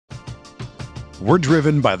We're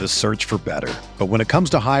driven by the search for better. But when it comes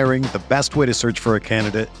to hiring, the best way to search for a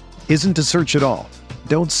candidate isn't to search at all.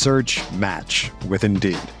 Don't search, match with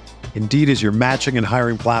Indeed. Indeed is your matching and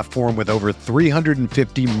hiring platform with over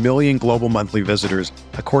 350 million global monthly visitors,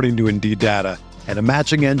 according to Indeed data, and a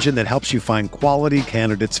matching engine that helps you find quality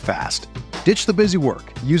candidates fast. Ditch the busy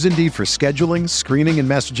work. Use Indeed for scheduling, screening, and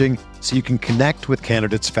messaging so you can connect with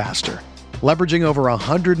candidates faster. Leveraging over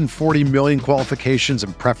 140 million qualifications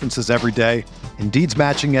and preferences every day, Indeed's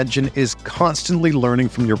matching engine is constantly learning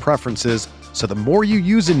from your preferences, so the more you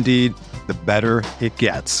use Indeed, the better it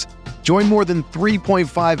gets. Join more than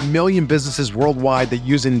 3.5 million businesses worldwide that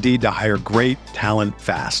use Indeed to hire great talent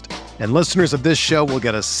fast. And listeners of this show will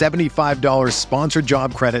get a $75 sponsored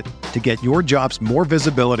job credit to get your jobs more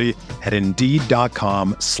visibility at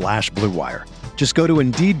Indeed.com/Blue Wire. Just go to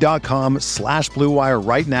Indeed.com/Blue Wire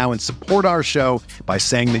right now and support our show by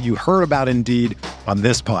saying that you heard about Indeed on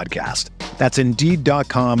this podcast. That's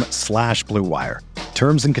Indeed.com/Blue Wire.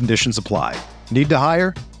 Terms and conditions apply. Need to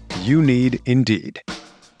hire? You need Indeed.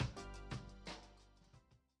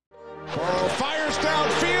 Burrow fires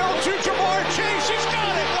downfield to Jamar Chase. He's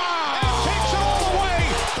got it. Wow. And takes it all the way.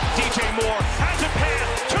 DJ Moore has a pass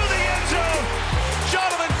to the end zone.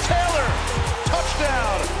 Jonathan Taylor.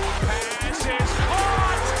 Touchdown. Pass is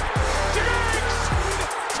caught. Diggs.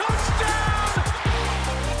 Touchdown.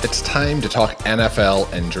 It's time to talk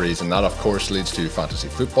NFL injuries, and that, of course, leads to fantasy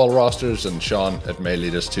football rosters. And Sean, it may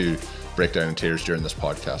lead us to breakdown in tears during this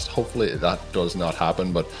podcast. Hopefully that does not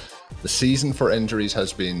happen, but the season for injuries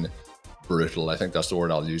has been brutal. I think that's the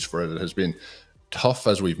word I'll use for it. It has been tough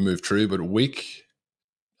as we've moved through, but week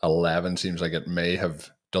 11 seems like it may have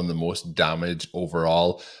done the most damage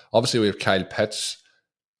overall. Obviously, we have Kyle Pitts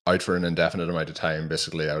out for an indefinite amount of time.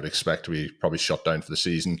 Basically, I would expect to be probably shut down for the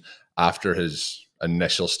season after his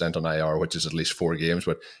initial stint on IR, which is at least 4 games,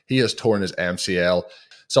 but he has torn his MCL.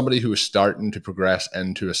 Somebody who was starting to progress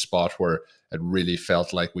into a spot where it really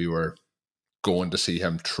felt like we were going to see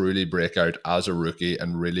him truly break out as a rookie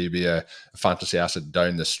and really be a fantasy asset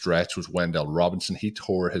down the stretch was Wendell Robinson. He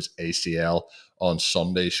tore his ACL on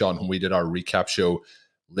Sunday. Sean, when we did our recap show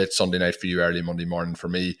late Sunday night for you, early Monday morning for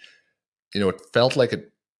me, it felt like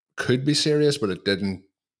it could be serious, but it didn't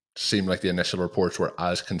seem like the initial reports were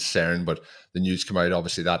as concerned. But the news came out,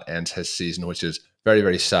 obviously that ends his season, which is very,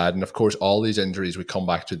 very sad. And of course, all these injuries, we come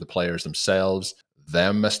back to the players themselves,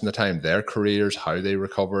 them missing the time, their careers, how they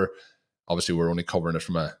recover. Obviously, we're only covering it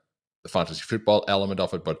from the fantasy football element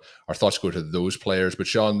of it, but our thoughts go to those players. But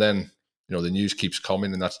Sean, then, the news keeps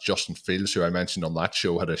coming, and that's Justin Fields, who I mentioned on that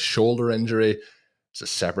show, had a shoulder injury. It's a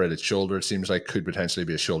separated shoulder. It seems like could potentially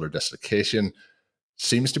be a shoulder dislocation.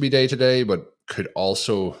 Seems to be day-to-day, but could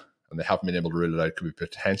also, and they haven't been able to rule it out, could be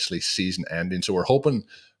potentially season-ending. So we're hoping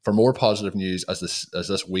for more positive news as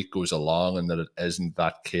this week goes along, and that it isn't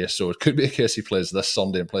that case. So it could be a case he plays this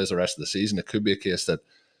Sunday and plays the rest of the season. It could be a case that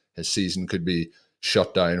his season could be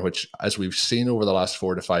shut down, which, as we've seen over the last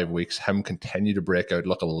 4 to 5 weeks, him continue to break out,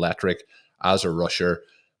 look electric as a rusher.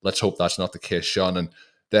 Let's hope that's not the case, Sean. And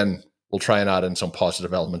then we'll try and add in some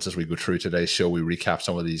positive elements as we go through today's show. We recap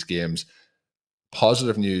some of these games.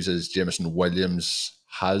 Positive news is Jameson Williams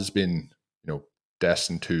has been,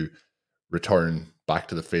 destined to return back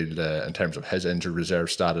to the field in terms of his injured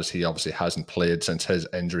reserve status. He obviously hasn't played since his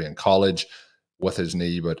injury in college with his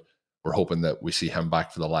knee, but we're hoping that we see him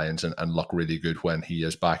back for the Lions and look really good when he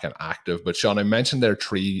is back and active. But Sean, I mentioned there are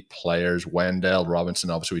 3 players. Wendell Robinson,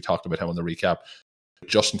 obviously we talked about him on the recap.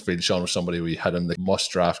 Justin Fields, Sean, was somebody we had in the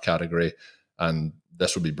must-draft category, and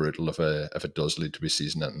this would be brutal if it does lead to be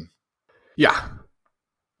season-ending. Yeah,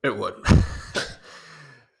 it would.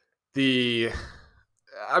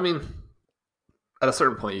 At a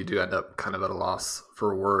certain point, you do end up kind of at a loss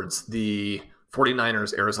for words. The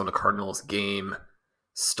 49ers Arizona Cardinals game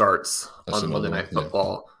starts on Monday Night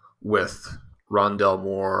Football with Rondale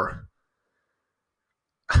Moore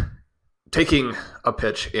taking a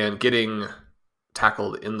pitch and getting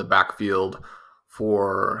tackled in the backfield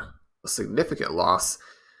for a significant loss.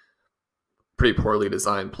 Pretty poorly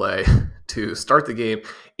designed play to start the game,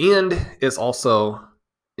 and is also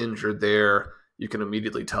injured there. You can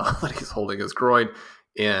immediately tell that he's holding his groin,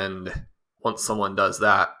 and once someone does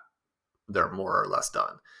that, they're more or less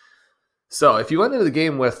done. So if you went into the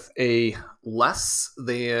game with a less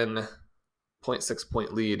than 0.6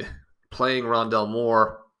 point lead, playing Rondale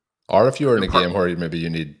Moore, or if you're in a game where maybe you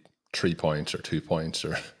need 3 points or 2 points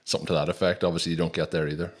or something to that effect, obviously you don't get there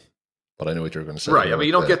either. But I know what you're going to say. Right,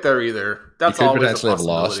 you don't get there either. That's you could always potentially a have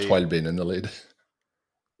lost while being in the lead.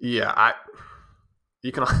 Yeah,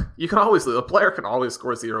 you can always, the player can always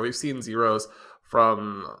score 0. We've seen zeros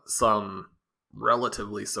from some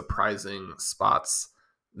relatively surprising spots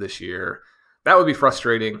this year. That would be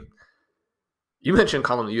frustrating. You mentioned,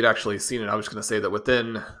 Colin, that you'd actually seen it. I was going to say that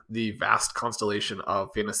within the vast constellation of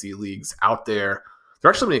fantasy leagues out there, there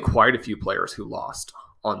are actually been quite a few players who lost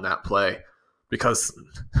on that play because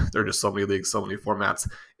there are just so many leagues, so many formats.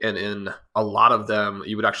 And in a lot of them,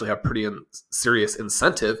 you would actually have pretty serious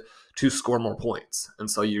incentive to score more points. And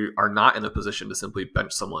so you are not in a position to simply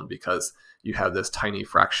bench someone because you have this tiny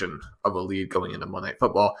fraction of a lead going into Monday Night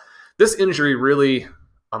Football. This injury really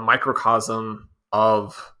a microcosm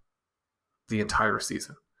of the entire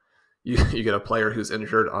season. You get a player who's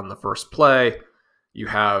injured on the first play. You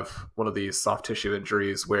have one of these soft tissue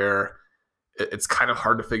injuries where it's kind of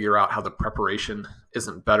hard to figure out how the preparation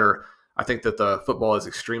isn't better. I think that the football is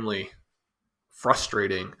extremely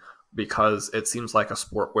frustrating because it seems like a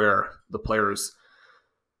sport where the players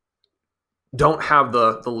don't have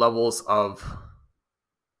the levels of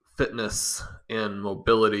fitness and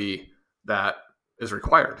mobility that is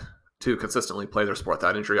required to consistently play their sport.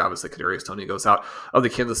 That injury, obviously, Kadarius Toney goes out of the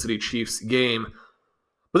Kansas City Chiefs game.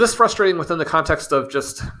 But this is frustrating within the context of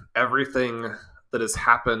just everything that has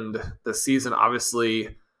happened this season.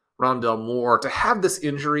 Obviously, Rondale Moore, to have this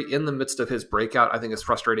injury in the midst of his breakout, I think is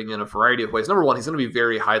frustrating in a variety of ways. Number one, he's going to be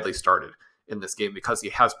very highly started in this game because he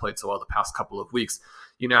has played so well the past couple of weeks.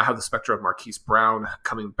 You now have the specter of Marquise Brown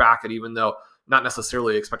coming back, and even though not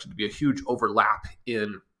necessarily expected to be a huge overlap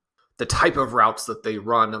in the type of routes that they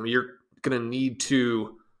run, I mean, you're going to need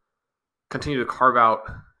to continue to carve out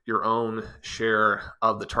your own share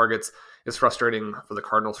of the targets. It's frustrating for the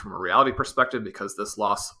Cardinals from a reality perspective because this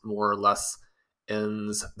loss more or less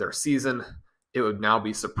ends their season. It would now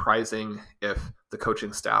be surprising if the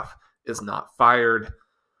coaching staff is not fired.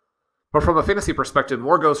 But from a fantasy perspective,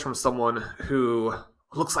 Moore goes from someone who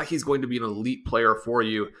looks like he's going to be an elite player for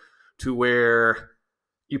you to where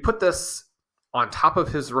you put this on top of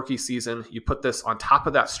his rookie season, you put this on top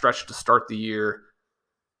of that stretch to start the year.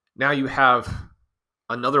 Now you have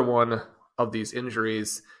another one of these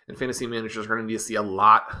injuries, and fantasy managers are going to need to see a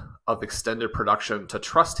lot of extended production to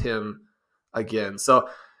trust him again. So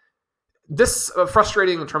this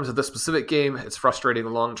frustrating in terms of this specific game. It's frustrating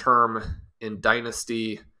long-term in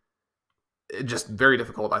Dynasty. Just very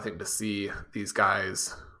difficult, I think, to see these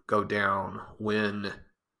guys go down when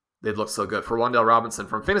they'd look so good. For Wan'Dale Robinson,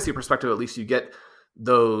 from a fantasy perspective, at least you get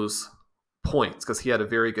those points because he had a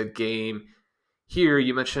very good game. Here,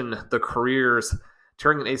 you mentioned the careers.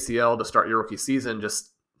 Tearing an ACL to start your rookie season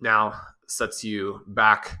just now sets you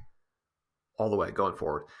back all the way going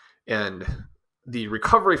forward. And the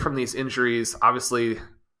recovery from these injuries, obviously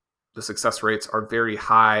the success rates are very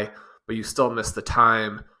high, but you still miss the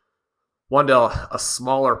time. Wan'Dale, a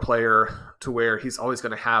smaller player to where he's always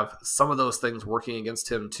going to have some of those things working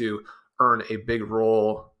against him to earn a big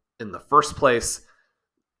role in the first place.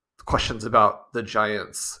 Questions about the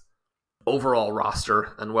Giants' overall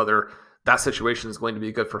roster and whether that situation is going to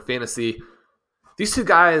be good for fantasy. These two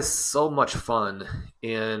guys, so much fun,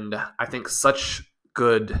 and I think such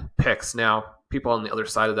good picks. Now, people on the other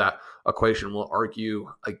side of that equation will argue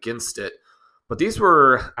against it, but these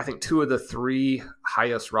were, I think, two of the three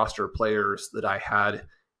highest roster players that I had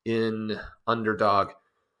in Underdog.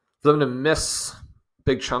 For them to miss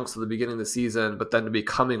big chunks at the beginning of the season, but then to be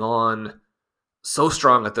coming on so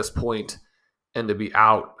strong at this point and to be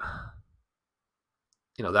out,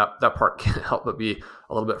 you know, that part can't help but be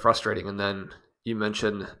a little bit frustrating. And then you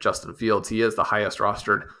mentioned Justin Fields. He is the highest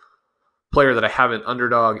rostered player that I have in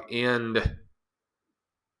Underdog, and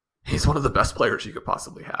he's one of the best players you could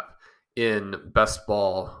possibly have in best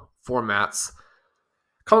ball formats.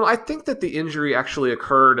 Colin, I think that the injury actually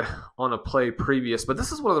occurred on a play previous, but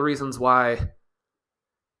this is one of the reasons why,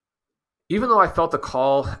 even though I felt the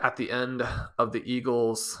call at the end of the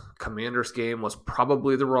Eagles-Commanders game was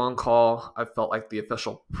probably the wrong call, I felt like the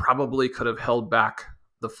official probably could have held back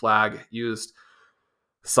the flag, used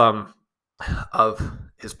some of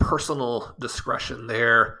his personal discretion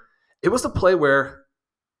there. It was a play where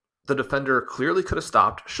the defender clearly could have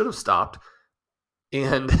stopped, should have stopped,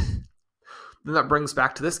 and then that brings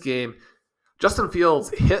back to this game. Justin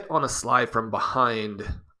Fields hit on a slide from behind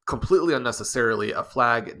completely unnecessarily, a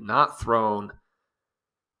flag not thrown.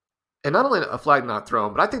 And not only a flag not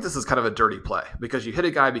thrown, but I think this is kind of a dirty play because you hit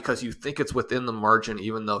a guy because you think it's within the margin,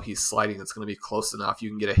 even though he's sliding, it's going to be close enough. You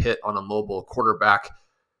can get a hit on a mobile quarterback.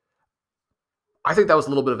 I think that was a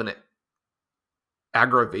little bit of an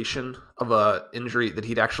aggravation of an injury that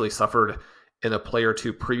he'd actually suffered in a play or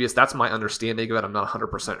two previous. That's my understanding of it. I'm not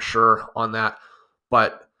 100% sure on that,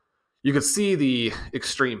 but you could see the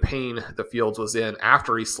extreme pain that Fields was in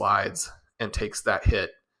after he slides and takes that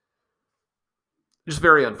hit. just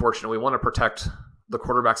very unfortunate. We want to protect the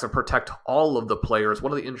quarterbacks and protect all of the players.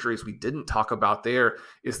 One of the injuries we didn't talk about there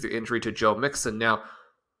is the injury to Joe Mixon. Now,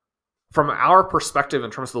 from our perspective,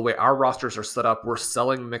 in terms of the way our rosters are set up, we're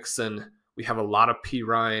selling Mixon. We have a lot of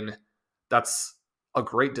Pirine. That's a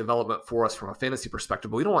great development for us from a fantasy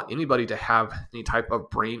perspective, but we don't want anybody to have any type of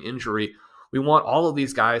brain injury. We want all of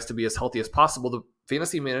these guys to be as healthy as possible. The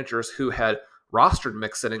fantasy managers who had rostered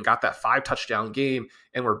Mixon and got that 5-touchdown game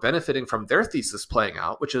and were benefiting from their thesis playing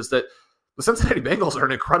out, which is that the Cincinnati Bengals are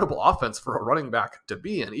an incredible offense for a running back to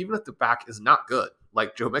be in. Even if the back is not good,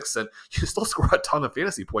 like Joe Mixon, you still score a ton of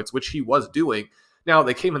fantasy points, which he was doing. Now,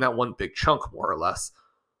 they came in that one big chunk, more or less.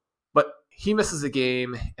 But he misses a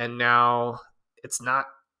game, and now it's not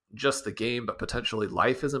just the game, but potentially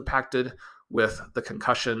life is impacted with the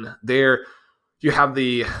concussion there. You have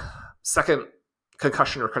the second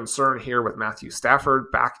concussion or concern here with Matthew Stafford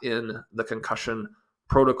back in the concussion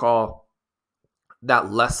protocol.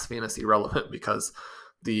 That less fantasy relevant because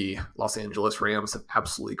the Los Angeles Rams have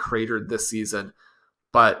absolutely cratered this season.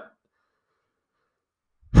 But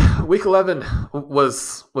week 11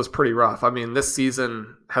 was pretty rough. I mean, this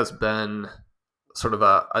season has been sort of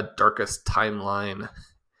a darkest timeline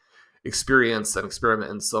experience and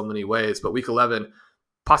experiment in so many ways. But week 11,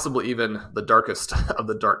 possibly even the darkest of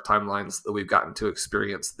the dark timelines that we've gotten to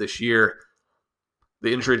experience this year.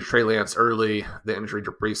 The injury to Trey Lance early, the injury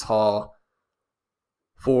to Breece Hall.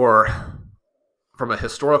 From a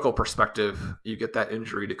historical perspective, you get that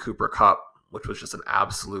injury to Cooper Kupp, which was just an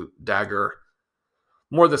absolute dagger.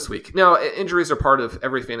 More this week. Now, injuries are part of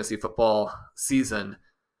every fantasy football season.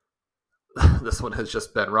 This one has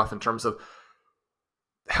just been rough in terms of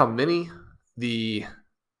how many, the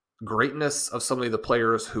greatness of so many of the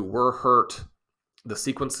players who were hurt, the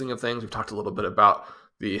sequencing of things. We've talked a little bit about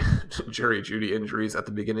the Jerry Jeudy injuries at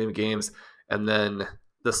the beginning of games. And then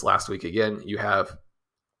this last week, again, you have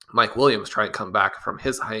Mike Williams try and come back from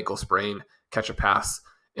his high ankle sprain, catch a pass,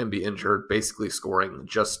 and be injured, basically scoring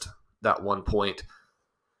just that 1 point.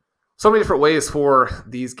 So many different ways for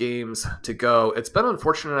these games to go. It's been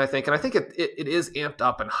unfortunate, I think, and I think it is amped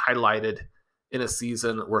up and highlighted in a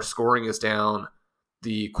season where scoring is down,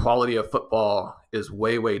 the quality of football is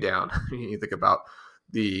way, way down. You think about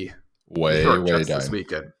the way down this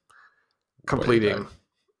weekend, completing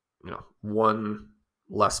one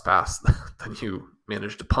less pass than you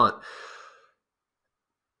managed to punt.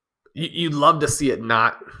 You'd love to see it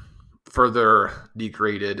not further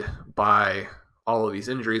degraded by all of these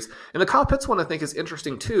injuries. And the Kyle Pitts one, I think, is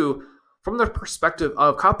interesting too, from the perspective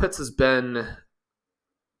of Kyle Pitts has been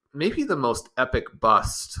maybe the most epic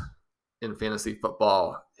bust in fantasy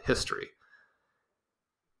football history.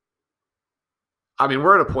 I mean,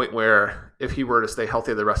 we're at a point where if he were to stay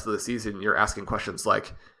healthy the rest of the season, you're asking questions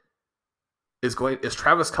like, is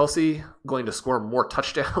Travis Kelce going to score more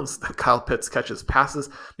touchdowns than Kyle Pitts catches passes?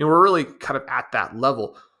 I mean, we're really kind of at that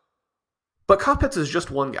level. But Kyle Pitts is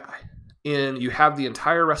just one guy, and you have the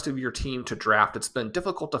entire rest of your team to draft. It's been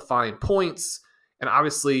difficult to find points, and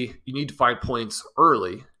obviously you need to find points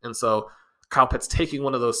early. And so Kyle Pitts taking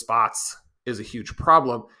one of those spots is a huge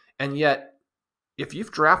problem. And yet, if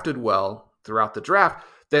you've drafted well throughout the draft,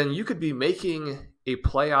 then you could be making a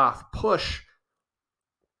playoff push.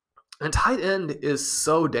 And tight end is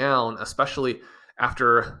so down, especially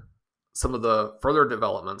after some of the further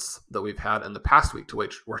developments that we've had in the past week,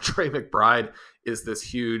 where Trey McBride is this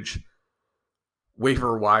huge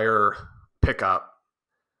waiver wire pickup.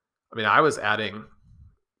 I mean, I was adding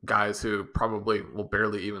guys who probably will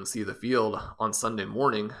barely even see the field on Sunday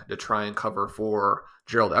morning to try and cover for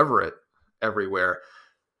Gerald Everett everywhere.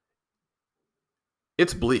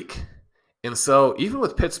 It's bleak. And so even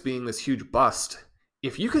with Pitts being this huge bust,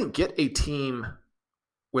 if you can get a team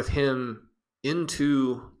with him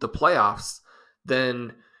into the playoffs,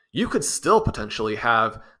 then you could still potentially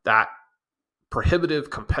have that prohibitive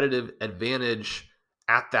competitive advantage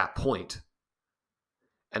at that point.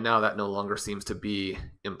 And now that no longer seems to be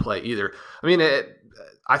in play either. I mean,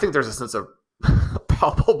 I think there's a sense of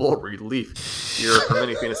palpable relief here for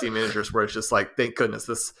many fantasy managers where it's just like, thank goodness,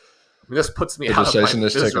 this puts me out of my misery. The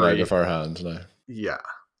decision is taken out of our hands now. Yeah.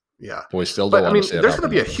 But we still don't want to see it. There's going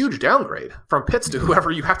to be a huge downgrade from Pitts to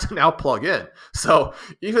whoever you have to now plug in. So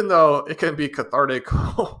even though it can be cathartic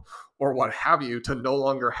or what have you to no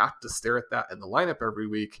longer have to stare at that in the lineup every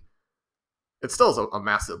week, it still is a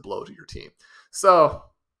massive blow to your team. So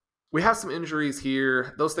we have some injuries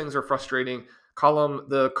here. Those things are frustrating. Column,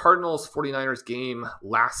 the Cardinals 49ers game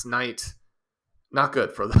last night, not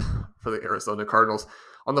good for the Arizona Cardinals.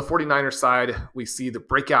 On the 49ers side, we see the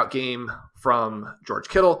breakout game from George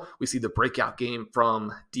Kittle. We see the breakout game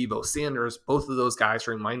from Deebo Sanders. Both of those guys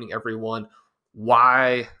are reminding everyone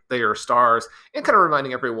why they are stars, and kind of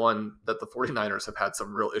reminding everyone that the 49ers have had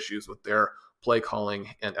some real issues with their play calling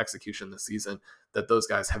and execution this season, that those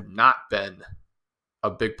guys have not been a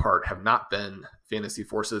big part, have not been fantasy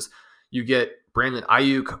forces. You get Brandon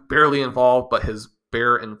Ayuk barely involved, but his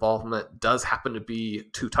bare involvement does happen to be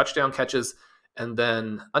 2 touchdown catches. And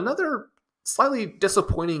then another slightly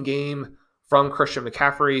disappointing game from Christian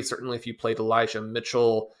McCaffrey. Certainly if you played Elijah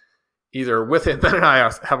Mitchell, either with him, Ben and I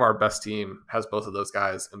have our best team, has both of those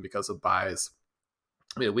guys. And because of buys,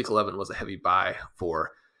 I mean, week 11 was a heavy buy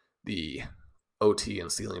for the OT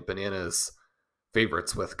and Stealing Bananas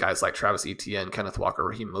favorites with guys like Travis Etienne, Kenneth Walker,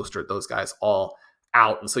 Raheem Mostert, those guys all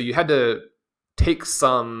out. And so you had to take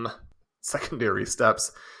some secondary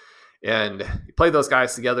steps, and you play those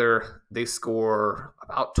guys together. They score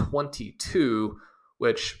about 22,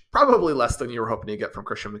 which probably less than you were hoping to get from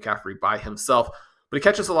Christian McCaffrey by himself. But he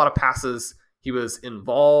catches a lot of passes. He was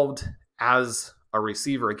involved as a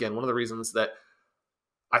receiver. Again, one of the reasons that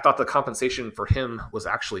I thought the compensation for him was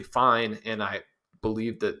actually fine, and I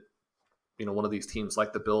believe that one of these teams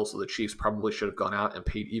like the Bills or the Chiefs probably should have gone out and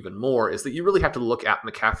paid even more, is that you really have to look at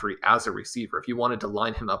McCaffrey as a receiver. If you wanted to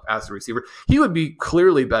line him up as a receiver, he would be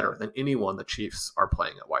clearly better than anyone the Chiefs are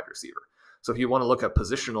playing at wide receiver. So if you want to look at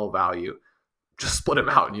positional value, just split him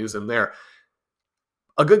out and use him there.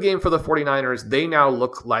 A good game for the 49ers. They now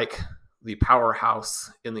look like the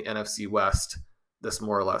powerhouse in the NFC West. This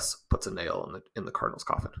more or less puts a nail in the Cardinals'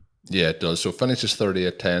 coffin. Yeah, it does. So finishes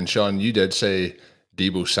 30-10. Sean, you did say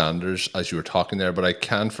Deebo Sanders as you were talking there, but I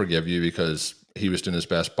can forgive you because he was doing his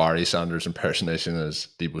best Barry Sanders impersonation as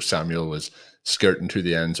Deebo Samuel was skirting to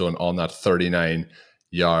the end zone on that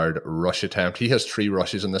 39-yard rush attempt. He has 3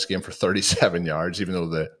 rushes in this game for 37 yards, even though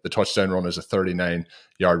the touchdown run is a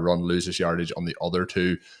 39-yard run, loses yardage on the other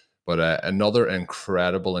 2. But another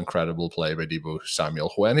incredible play by Deebo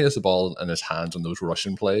Samuel. When he has the ball in his hands on those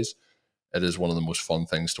rushing plays, it is one of the most fun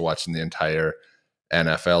things to watch in the entire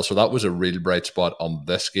NFL. So that was a real bright spot on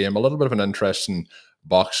this game. A little bit of an interesting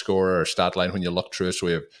box score or stat line when you look through it. So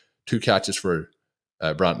we have 2 catches for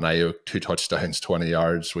Brandon Ayuk, 2 touchdowns, 20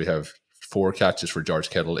 yards. We have 4 catches for George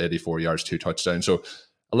Kittle, 84 yards, 2 touchdowns. So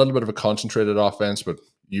a little bit of a concentrated offense, but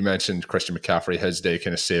you mentioned Christian McCaffrey, his day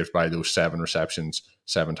kind of saved by those 7 receptions,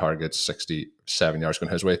 7 targets, 67 yards going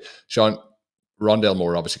his way. Sean, Rondale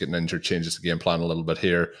Moore obviously getting injured changes the game plan a little bit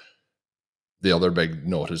here. The other big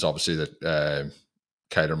note is obviously that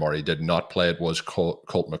Kyler Murray did not play. It was Colt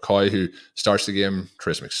McCoy who starts the game.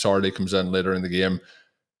 Trace McSorley comes in later in the game.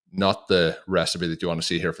 Not the recipe that you want to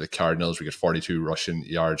see here for the Cardinals. We get 42 rushing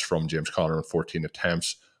yards from James Conner on 14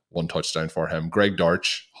 attempts, 1 touchdown for him. Greg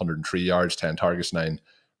Dortch, 103 yards, 10 targets, 9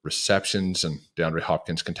 receptions. And DeAndre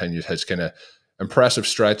Hopkins continues his kind of impressive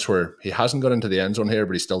stretch where he hasn't got into the end zone here,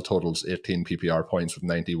 but he still totals 18 PPR points with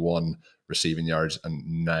 91 receiving yards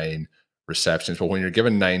and 9 receptions. But when you're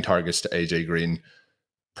given 9 targets to AJ Green,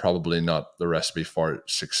 probably not the recipe for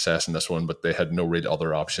success in this one, but they had no real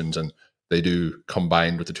other options, and they do,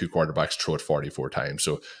 combined with the 2 quarterbacks, throw it 44 times.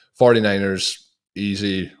 So 49ers,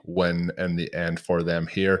 easy win in the end for them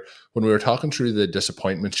here. When we were talking through the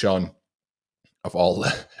disappointment, Sean, of all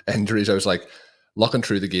the injuries, I was like looking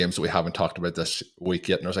through the games that we haven't talked about this week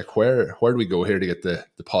yet, and I was like, where do we go here to get the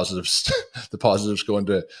positives the positives going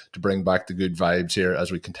to bring back the good vibes here as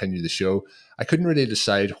we continue the show? I couldn't really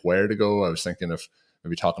decide where to go. I was thinking of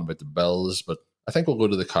maybe talking about the Bills, but I think we'll go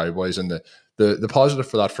to the Cowboys. And the positive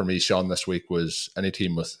for that for me, Sean, this week was any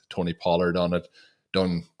team with Tony Pollard on it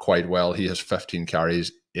done quite well. He has 15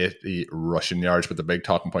 carries, 80 rushing yards, but the big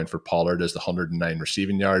talking point for Pollard is the 109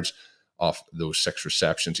 receiving yards off those 6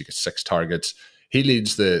 receptions. He gets 6 targets. He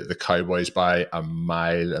leads the Cowboys by a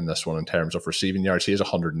mile in this one in terms of receiving yards. He has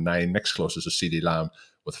 109. Next closest is CeeDee Lamb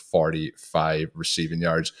with 45 receiving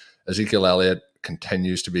yards. Ezekiel Elliott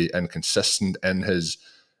continues to be inconsistent in his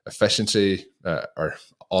efficiency, or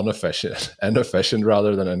inefficient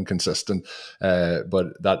rather than inconsistent.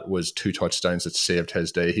 But that was 2 touchdowns that saved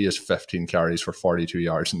his day. He has 15 carries for 42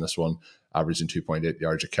 yards in this one, averaging 2.8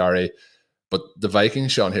 yards a carry. But the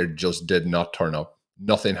Vikings, Sean, here just did not turn up.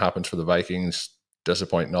 Nothing happens for the Vikings.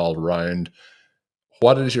 Disappointing all round.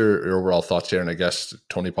 What is your overall thoughts here? And I guess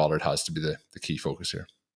Tony Pollard has to be the key focus here.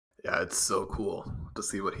 Yeah, it's so cool to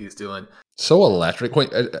see what he's doing. So electric.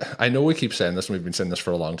 I know we keep saying this, and we've been saying this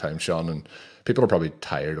for a long time, Sean, and people are probably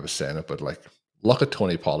tired of us saying it, but like, look at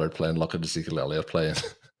Tony Pollard playing, look at Ezekiel Elliott playing.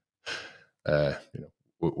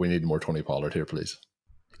 We need more Tony Pollard here, please.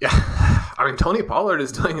 Yeah, I mean, Tony Pollard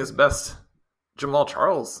is doing his best Jamal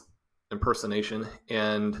Charles impersonation,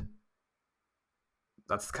 and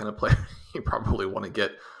that's the kind of player you probably want to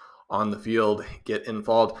get on the field, get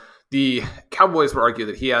involved. The Cowboys would argue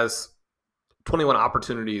that he has 21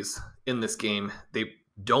 opportunities in this game. They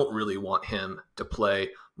don't really want him to play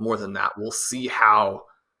more than that. We'll see how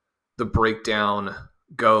the breakdown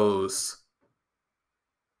goes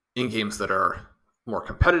in games that are more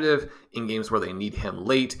competitive, in games where they need him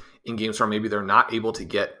late, in games where maybe they're not able to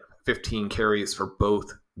get 15 carries for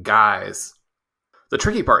both guys. The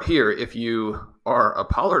tricky part here, if you are a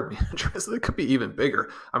Pollard manager, is that it could be even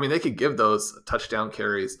bigger. I mean, they could give those touchdown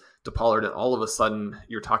carries to Pollard, and all of a sudden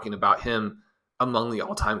you're talking about him among the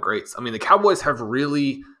all-time greats. I mean, the Cowboys have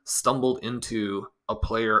really stumbled into a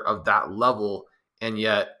player of that level, and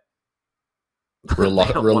yet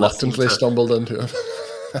reluctantly stumbled into him.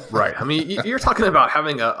 Right. I mean, you're talking about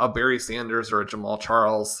having a Barry Sanders or a Jamal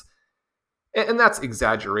Charles, and that's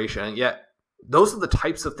exaggeration. And yet those are the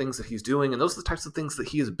types of things that he's doing, and those are the types of things that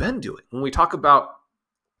he has been doing. When we talk about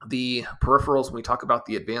the peripherals, when we talk about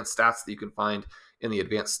the advanced stats that you can find in the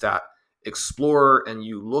Advanced Stat Explorer, and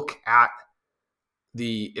you look at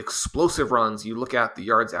the explosive runs, you look at the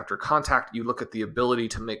yards after contact, you look at the ability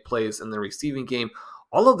to make plays in the receiving game,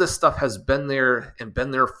 all of this stuff has been there and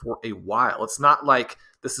been there for a while. It's not like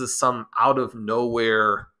this is some out of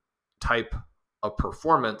nowhere type of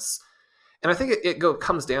performance. And I think it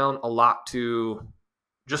comes down a lot to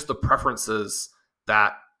just the preferences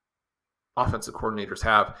that offensive coordinators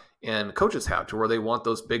have and coaches have, to where they want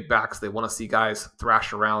those big backs. They want to see guys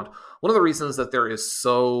thrash around. One of the reasons that there is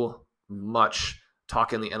so much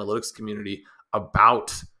talk in the analytics community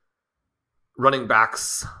about running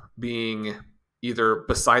backs being either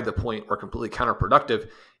beside the point or completely counterproductive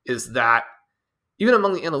is that even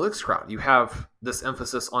among the analytics crowd, you have this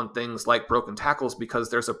emphasis on things like broken tackles because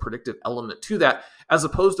there's a predictive element to that, as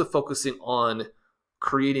opposed to focusing on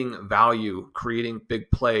creating value, creating big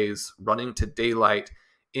plays, running to daylight,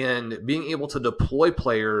 and being able to deploy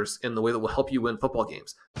players in the way that will help you win football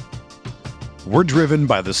games. We're driven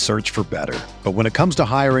by the search for better. But when it comes to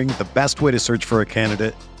hiring, the best way to search for a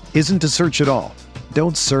candidate isn't to search at all.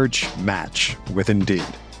 Don't search, match with Indeed.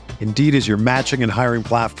 Indeed is your matching and hiring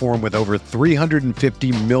platform with over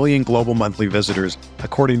 350 million global monthly visitors,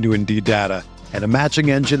 according to Indeed data, and a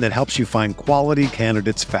matching engine that helps you find quality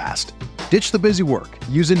candidates fast. Ditch the busy work.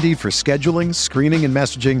 Use Indeed for scheduling, screening, and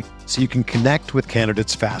messaging so you can connect with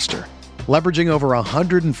candidates faster. Leveraging over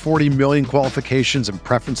 140 million qualifications and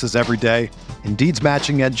preferences every day, Indeed's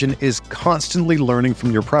matching engine is constantly learning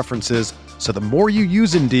from your preferences, so the more you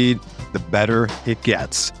use Indeed, the better it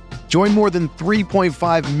gets. Join more than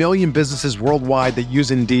 3.5 million businesses worldwide that use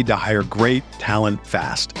Indeed to hire great talent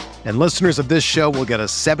fast. And listeners of this show will get a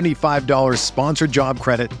 $75 sponsored job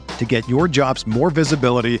credit to get your jobs more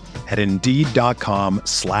visibility at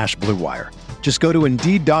Indeed.com/Blue Wire. Just go to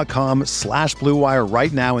Indeed.com/Blue Wire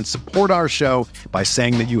right now and support our show by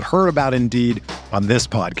saying that you heard about Indeed on this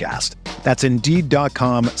podcast. That's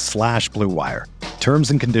Indeed.com/Blue Wire.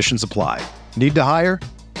 Terms and conditions apply. Need to hire?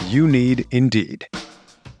 You need Indeed.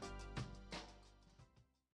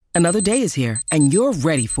 Another day is here, and you're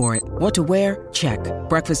ready for it. What to wear? Check.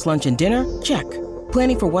 Breakfast, lunch, and dinner? Check.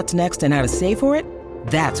 Planning for what's next and how to save for it?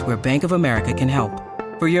 That's where Bank of America can help.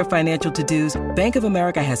 For your financial to-dos, Bank of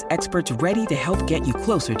America has experts ready to help get you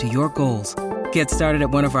closer to your goals. Get started at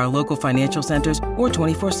one of our local financial centers or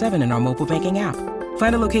 24/7 in our mobile banking app.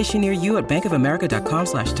 Find a location near you at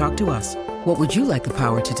bankofamerica.com/talktous. What would you like the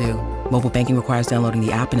power to do? Mobile banking requires downloading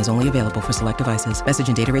the app and is only available for select devices. Message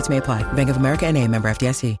and data rates may apply. Bank of America NA, member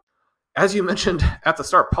FDIC. As you mentioned at the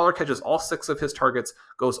start, Pollard catches all 6 of his targets,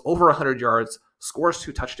 goes over 100 yards, scores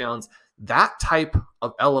 2 touchdowns. That type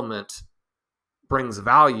of element brings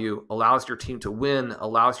value, allows your team to win,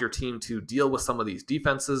 allows your team to deal with some of these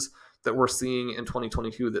defenses that we're seeing in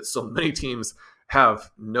 2022 that so many teams have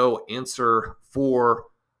no answer for.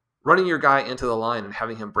 Running your guy into the line and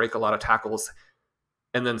having him break a lot of tackles,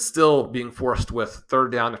 and then still being forced with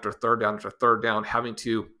third down after third down after third down, having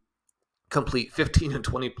to complete 15 and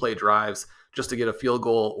 20 play drives just to get a field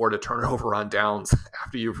goal or to turn it over on downs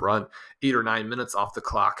after you've run 8 or 9 minutes off the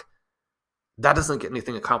clock. That doesn't get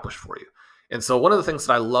anything accomplished for you. And so one of the things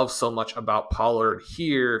that I love so much about Pollard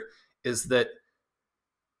here is that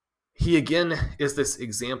he, again, is this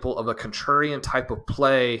example of a contrarian type of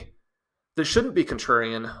play that shouldn't be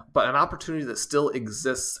contrarian, but an opportunity that still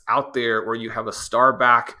exists out there where you have a star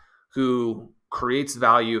back who creates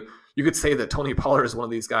value. You could say that Tony Pollard is one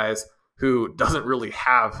of these guys who doesn't really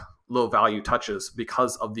have low value touches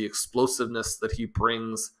because of the explosiveness that he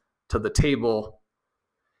brings to the table.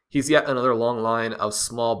 He's yet another long line of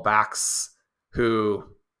small backs who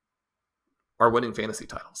are winning fantasy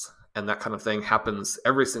titles. And that kind of thing happens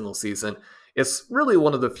every single season. It's really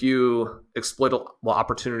one of the few exploitable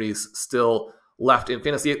opportunities still left in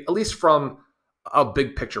fantasy, at least from a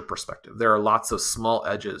big picture perspective. There are lots of small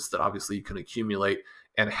edges that obviously you can accumulate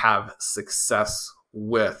and have success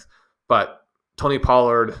with. But Tony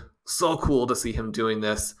Pollard, so cool to see him doing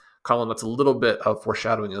this. Colin, that's a little bit of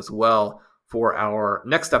foreshadowing as well for our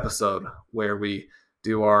next episode where we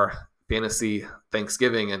do our fantasy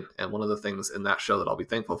Thanksgiving. And one of the things in that show that I'll be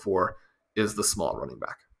thankful for is the small running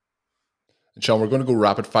back. And Sean, we're going to go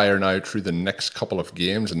rapid fire now through the next couple of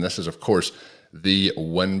games. And this is, of course, the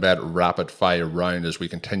WynnBET rapid fire round as we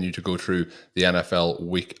continue to go through the NFL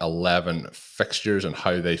Week 11 fixtures and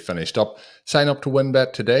how they finished up. Sign up to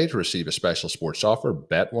WynnBET today to receive a special sports offer.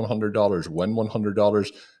 Bet $100, win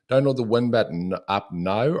 $100. Download the WynnBET app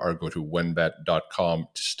now or go to wynnbet.com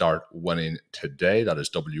to start winning today. That is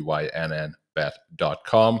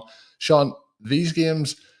WYNNBet.com. Sean, these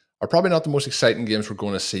games are probably not the most exciting games we're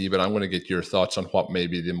going to see, but I'm going to get your thoughts on what may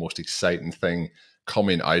be the most exciting thing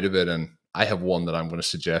coming out of it. And I have one that I'm going to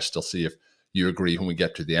suggest. I'll see if you agree when we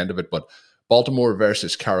get to the end of it. But Baltimore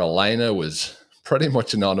versus Carolina was pretty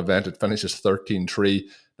much a non-event. It finishes 13-3.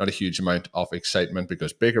 Not a huge amount of excitement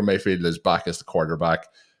because Baker Mayfield is back as the quarterback.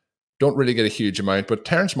 Don't really get a huge amount, but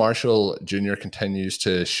Terrence Marshall Jr. continues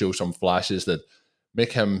to show some flashes that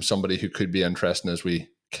make him somebody who could be interesting as we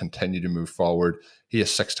continue to move forward. He has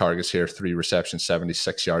 6 targets here, 3 receptions,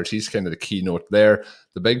 76 yards. He's kind of the keynote there.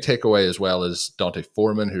 The big takeaway as well is D'Onta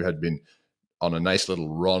Foreman, who had been on a nice little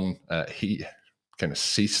run. He kind of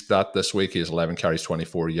ceased that this week. He has 11 carries,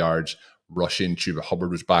 24 yards rushing. Chuba Hubbard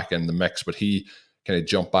was back in the mix, but he kind of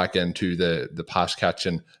jumped back into the pass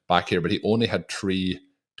catching back here, but he only had 3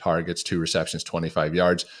 targets, 2 receptions, 25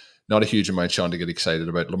 yards. Not a huge amount, Sean, to get excited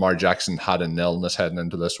about. Lamar Jackson had an illness heading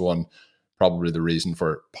into this one. Probably the reason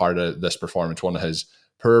for part of this performance. One of his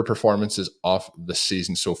poor performances of the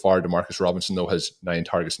season so far. Demarcus Robinson, though, has 9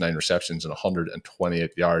 targets, 9 receptions, and 128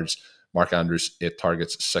 yards. Mark Andrews, 8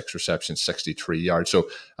 targets, 6 receptions, 63 yards. So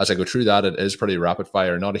as I go through that, it is pretty rapid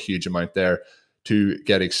fire. Not a huge amount there to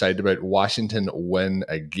get excited about. Washington win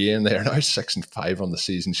again. They are now 6-5 on the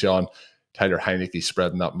season, Sean. Tyler Heineke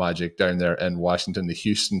spreading that magic down there in Washington. The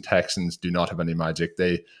Houston Texans do not have any magic.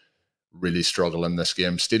 They really struggle in this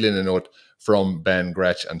game. Stealing a note from Ben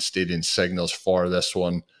Gretsch and stealing signals for this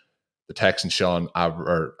one. The Texans, Sean, had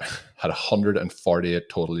 148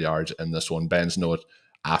 total yards in this one. Ben's note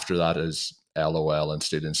after that is LOL and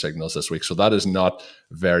stealing signals this week. So that is not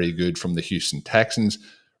very good from the Houston Texans.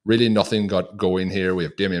 Really nothing got going here. We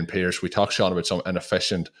have Dameon Pierce. We talked, Sean, about some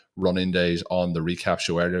inefficient running days on the recap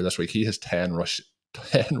show earlier this week. He has 10 rush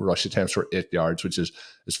attempts for 8 yards, which is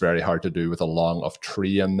very hard to do with a long of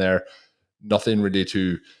 3 in there. Nothing really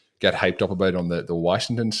to get hyped up about on the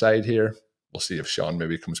Washington side here. We'll see if Sean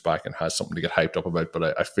maybe comes back and has something to get hyped up about,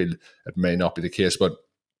 but I feel it may not be the case. But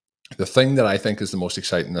the thing that I think is the most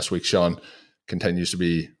exciting this week, Sean, continues to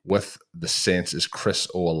be with the Saints is Chris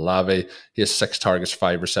Olave. He has 6 targets,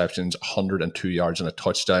 5 receptions, 102 yards and a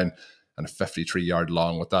touchdown, and a 53-yard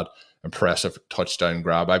long with that impressive touchdown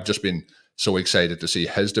grab. I've just been so excited to see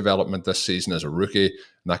his development this season as a rookie, and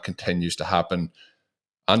that continues to happen.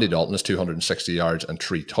 Andy Dalton has 260 yards and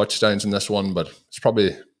 3 touchdowns in this one, but it's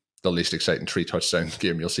probably the least exciting 3 touchdown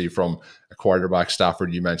game you'll see from a quarterback.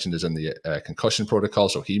 Stafford, you mentioned, is in the concussion protocol,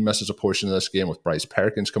 so he misses a portion of this game with Bryce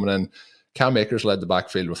Perkins coming in. Cam Akers led the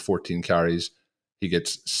backfield with 14 carries. He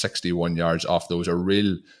gets 61 yards off those. A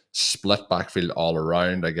real split backfield all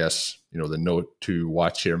around. I guess, the note to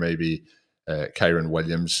watch here maybe Kyren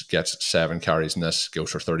Williams gets 7 carries in this,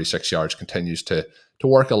 goes for 36 yards, continues to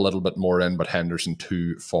work a little bit more in, but Henderson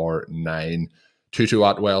 2 for 9. Tutu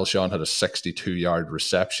Atwell, Sean, had a 62-yard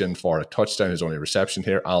reception for a touchdown, his only reception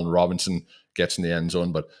here. Allen Robinson gets in the end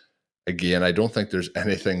zone, but again, I don't think there's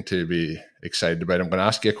anything to be excited about. I'm going to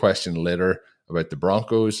ask you a question later about the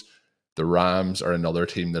Broncos. The Rams are another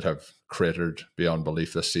team that have cratered beyond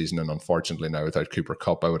belief this season, and unfortunately now without Cooper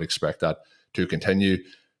Kupp, I would expect that to continue.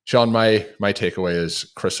 Sean, my takeaway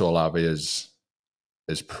is Chris Olave is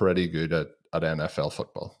pretty good at NFL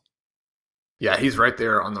football. Yeah, he's right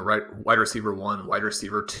there on the right wide receiver 1, wide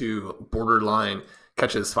receiver 2, borderline,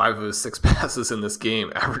 catches 5 of his 6 passes in this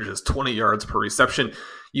game, averages 20 yards per reception.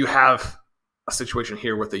 You have a situation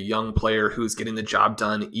here with a young player who's getting the job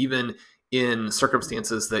done, even in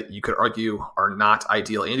circumstances that you could argue are not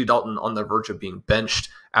ideal. Andy Dalton on the verge of being benched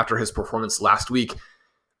after his performance last week.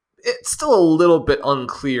 It's still a little bit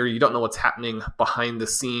unclear. You don't know what's happening behind the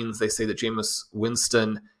scenes. They say that Jameis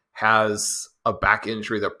Winston has a back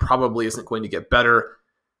injury that probably isn't going to get better.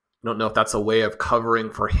 I don't know if that's a way of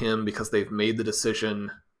covering for him because they've made the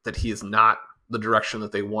decision that he is not the direction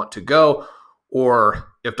that they want to go,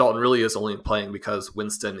 or if Dalton really is only playing because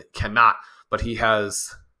Winston cannot. But he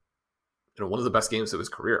has one of the best games of his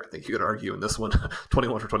career. I think you could argue in this one,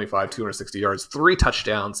 21 for 25, 260 yards, 3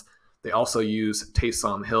 touchdowns. They also use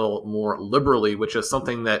Taysom Hill more liberally, which is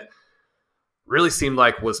something that really seemed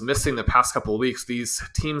like was missing the past couple of weeks. These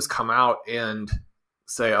teams come out and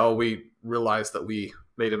say, oh, we realized that we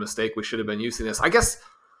made a mistake. We should have been using this. I guess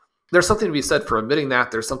there's something to be said for admitting that.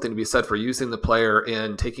 There's something to be said for using the player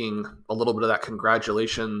and taking a little bit of that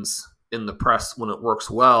congratulations in the press when it works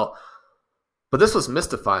well. But this was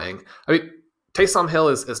mystifying. I mean, Taysom Hill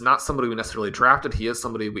is not somebody we necessarily drafted. He is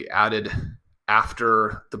somebody we added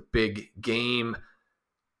after the big game.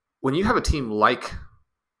 When you have a team like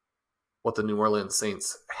what the New Orleans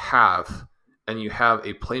Saints have, and you have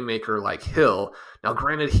a playmaker like Hill, now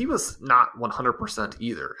granted, he was not 100%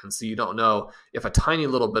 either. And so you don't know if a tiny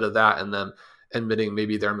little bit of that and them admitting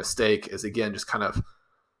maybe their mistake is, again, just kind of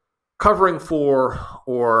covering for,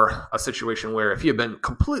 or a situation where if he had been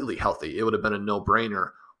completely healthy, it would have been a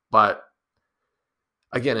no-brainer. But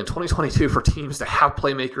again, in 2022, for teams to have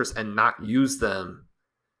playmakers and not use them,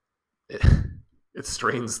 it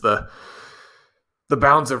strains the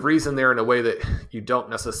bounds of reason there in a way that you don't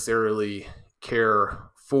necessarily care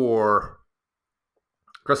for.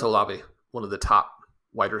 Chris Olave, one of the top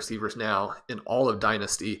wide receivers now in all of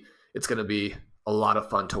Dynasty. It's going to be a lot of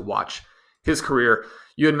fun to watch his career.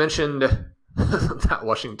 You had mentioned that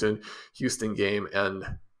Washington-Houston game, and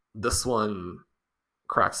this one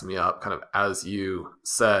cracks me up, kind of as you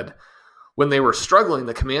said. When they were struggling,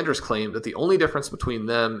 the Commanders claimed that the only difference between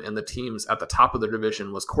them and the teams at the top of their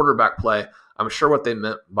division was quarterback play. I'm sure what they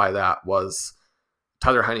meant by that was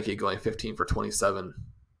Tyler Heinicke going 15 for 27,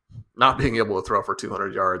 not being able to throw for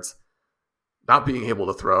 200 yards, not being able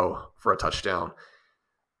to throw for a touchdown,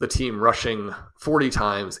 the team rushing 40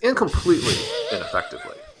 times and completely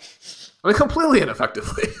ineffectively. I mean, completely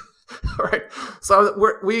ineffectively. All right.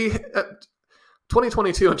 So we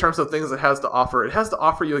 2022, in terms of things it has to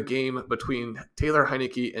offer you a game between Taylor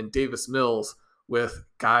Heinicke and Davis Mills with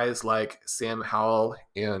guys like Sam Howell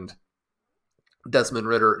and Desmond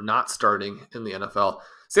Ridder not starting in the NFL.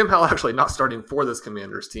 Sam Howell actually not starting for this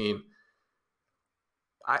Commanders team.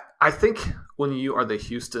 I think when you are the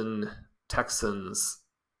Houston Texans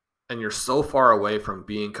and you're so far away from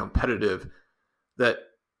being competitive that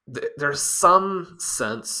there's some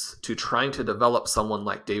sense to trying to develop someone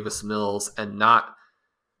like Davis Mills and not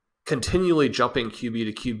continually jumping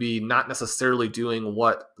QB to QB, not necessarily doing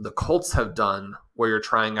what the Colts have done where you're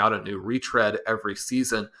trying out a new retread every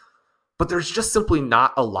season. But there's just simply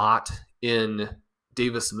not a lot in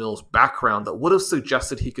Davis Mills' background that would have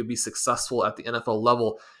suggested he could be successful at the NFL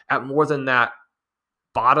level at more than that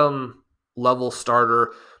bottom level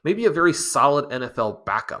starter, maybe a very solid NFL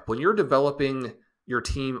backup. When you're developing your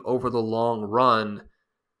team over the long run,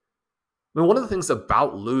 I mean, one of the things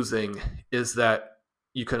about losing is that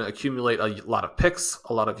you can accumulate a lot of picks,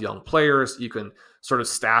 a lot of young players. You can sort of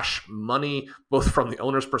stash money, both from the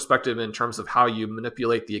owner's perspective in terms of how you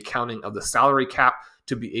manipulate the accounting of the salary cap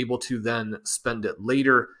to be able to then spend it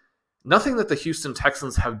later. Nothing that the Houston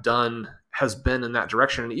Texans have done has been in that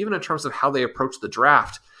direction. And even in terms of how they approach the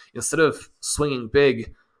draft, instead of swinging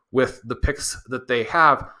big with the picks that they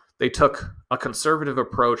have, they took a conservative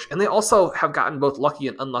approach. And they also have gotten both lucky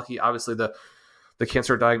and unlucky. Obviously, the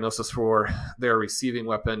cancer diagnosis for their receiving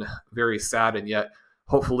weapon, very sad, and yet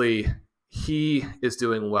hopefully he is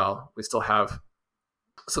doing well. We still have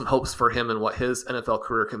some hopes for him and what his NFL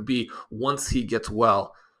career can be once he gets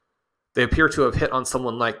well. They appear to have hit on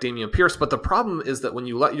someone like Dameon Pierce, but the problem is that when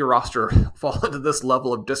you let your roster fall into this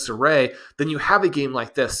level of disarray, then you have a game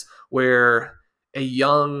like this where a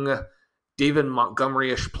young David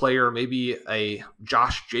Montgomery-ish player, maybe a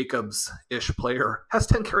Josh Jacobs-ish player, has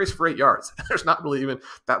 10 carries for 8 yards. There's not really even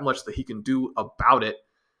that much that he can do about it.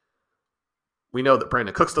 We know that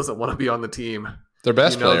Brandon Cooks doesn't want to be on the team. Their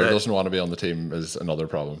best player doesn't want to be on the team is another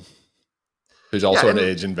problem. He's also an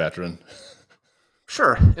aging veteran.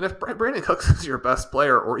 Sure. And if Brandon Cooks is your best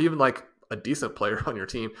player or even like a decent player on your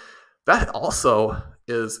team, that also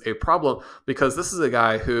is a problem because this is a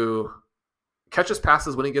guy who catches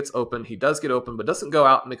passes when he gets open. He does get open, but doesn't go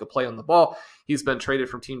out and make a play on the ball. He's been traded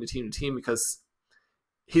from team to team to team because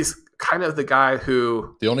he's kind of the guy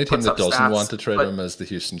who... The only team that doesn't want to trade him is the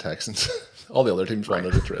Houston Texans. All the other teams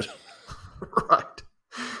wanted to trade him. Right.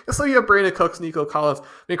 And so you have Brandon Cooks, Nico Collins. I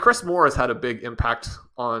mean, Chris Moore has had a big impact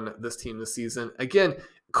on this team this season. Again,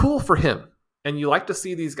 cool for him. And you like to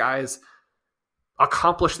see these guys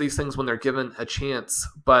accomplish these things when they're given a chance.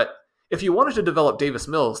 But if you wanted to develop Davis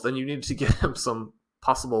Mills, then you needed to give him some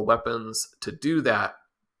possible weapons to do that.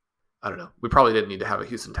 I don't know. We probably didn't need to have a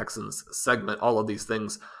Houston Texans segment. All of these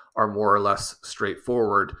things are more or less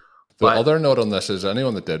straightforward. The other note on this is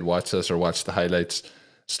anyone that did watch this or watch the highlights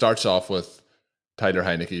starts off with Tyler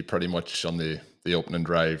Heineke pretty much on the opening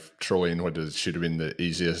drive throwing what should have been the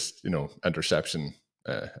easiest, interception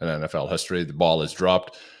in NFL history. The ball is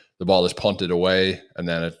dropped, the ball is punted away, and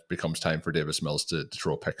then it becomes time for Davis Mills to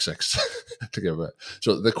throw a pick six to give it.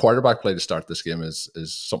 So the quarterback play to start this game is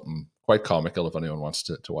something quite comical if anyone wants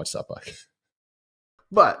to watch that back.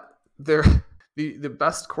 But the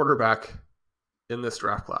best quarterback in this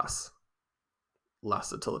draft class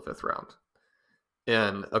lasted till the 5th round.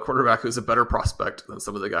 And a quarterback who's a better prospect than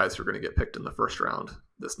some of the guys who are going to get picked in the 1st round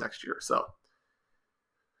this next year. So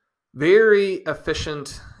very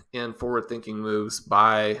efficient and forward-thinking moves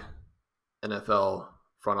by NFL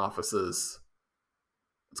front offices.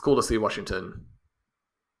 It's cool to see Washington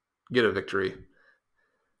get a victory.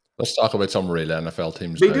 Let's talk about some real NFL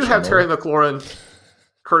teams. They do have Terry McLaurin,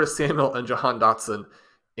 Curtis Samuel, and Jahan Dotson,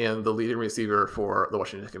 and the leading receiver for the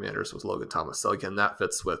Washington Commanders was Logan Thomas. So again, that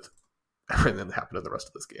fits with everything that happened in the rest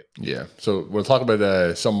of this game. Yeah, so we'll talk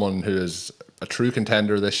about someone who is a true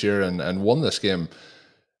contender this year and won this game.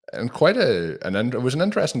 And it was an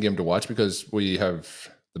interesting game to watch because we have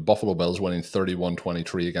the Buffalo Bills winning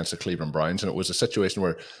 31-23 against the Cleveland Browns, and it was a situation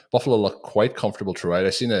where Buffalo looked quite comfortable throughout. I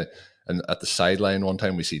seen and at the sideline one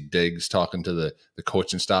time we see Diggs talking to the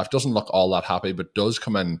coaching staff. Doesn't look all that happy, but does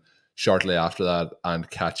come in shortly after that and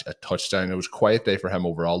catch a touchdown. It was a quiet day for him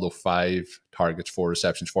overall, though 5 targets, 4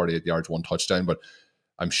 receptions, 48 yards, 1 touchdown. But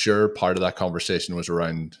I'm sure part of that conversation was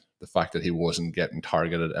around the fact that he wasn't getting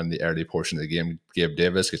targeted in the early portion of the game. Gabe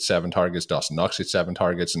Davis gets 7 targets, Dawson Knox gets 7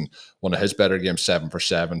 targets, and one of his better games, 7 for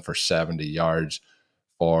 7 for 70 yards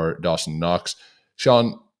for Dawson Knox.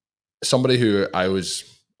 Sean, somebody who I was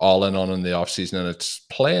all in on in the offseason, and it's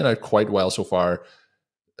playing out quite well so far,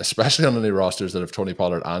 especially on any rosters that have Tony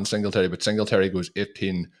Pollard and Singletary, but Singletary goes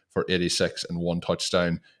 18 for 86 and 1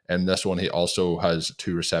 touchdown. And this one, he also has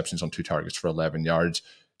 2 receptions on 2 targets for 11 yards.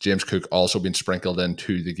 James Cook also been sprinkled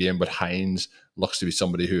into the game, but Hines looks to be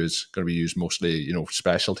somebody who is going to be used mostly,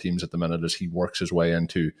 special teams at the minute as he works his way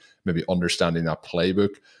into maybe understanding that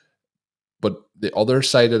playbook. But the other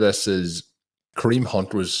side of this is Kareem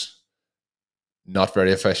Hunt was not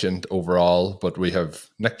very efficient overall, but we have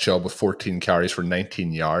Nick Chubb with 14 carries for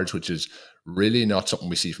 19 yards, which is really not something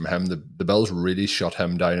we see from him. The Bills really shut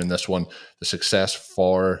him down in this one. The success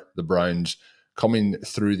for the Browns coming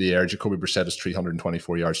through the air, Jacoby Brissett is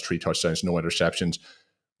 324 yards, 3 touchdowns, no interceptions.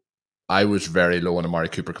 I was very low on Amari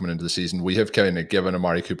Cooper coming into the season. We have kind of given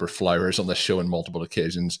Amari Cooper flowers on this show on multiple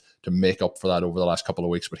occasions to make up for that over the last couple of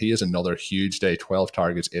weeks, but he has another huge day, 12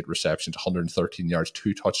 targets, 8 receptions, 113 yards,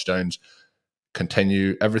 2 touchdowns.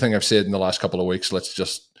 Continue everything I've said in the last couple of weeks. Let's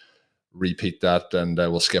just repeat that and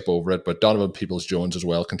we'll skip over it. But Donovan Peoples-Jones as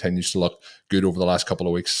well continues to look good over the last couple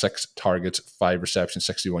of weeks. 6 targets, 5 receptions,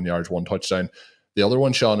 61 yards, 1 touchdown. The other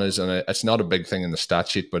one, Sean, is, and it's not a big thing in the stat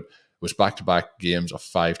sheet, but it was back-to-back games of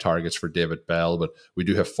 5 targets for David Bell. But we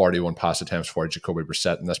do have 41 pass attempts for Jacoby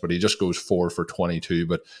Brissett in this, but he just goes 4 for 22.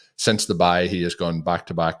 But since the bye, he has gone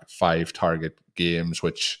back-to-back 5 target games,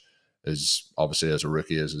 which is obviously, as a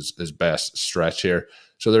rookie, is his best stretch here.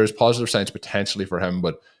 So there is positive signs potentially for him,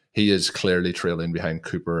 but he is clearly trailing behind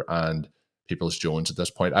Cooper and Peoples-Jones at this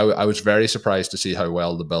point. I was very surprised to see how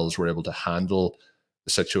well the Bills were able to handle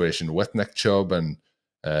the situation with Nick Chubb, and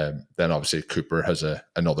then obviously Cooper has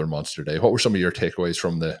another monster day. What were some of your takeaways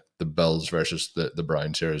from the Bills versus the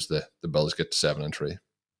Browns here as the Bills get to 7-3?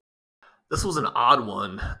 This was an odd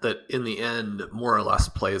one that in the end more or less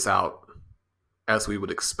plays out as we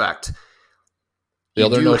would expect. The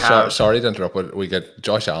other note, sorry to interrupt, but we get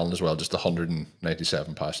Josh Allen as well, just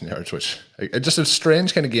 197 passing yards, which it's just a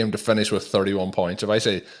strange kind of game to finish with 31 points. If I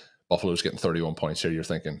say Buffalo's getting 31 points here, you're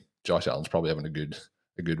thinking Josh Allen's probably having a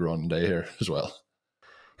good run day here as well.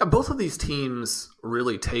 Yeah, both of these teams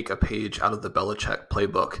really take a page out of the Belichick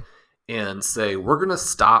playbook and say, we're going to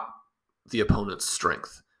stop the opponent's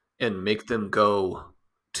strength and make them go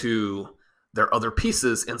to their other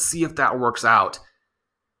pieces and see if that works out.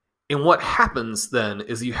 And what happens then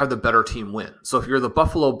is you have the better team win. So if you're the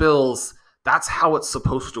Buffalo Bills, that's how it's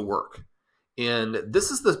supposed to work. And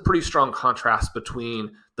this is the pretty strong contrast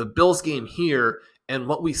between the Bills game here and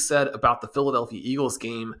what we said about the Philadelphia Eagles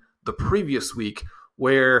game the previous week,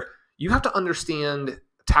 where you have to understand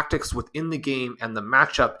tactics within the game and the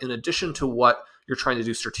matchup in addition to what you're trying to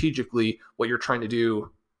do strategically, what you're trying to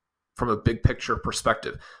do from a big picture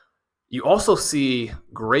perspective. You also see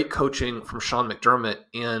great coaching from Sean McDermott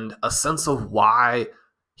and a sense of why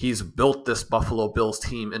he's built this Buffalo Bills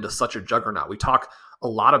team into such a juggernaut. We talk a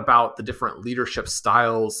lot about the different leadership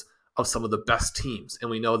styles of some of the best teams,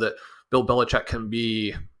 and we know that Bill Belichick can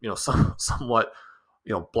be, somewhat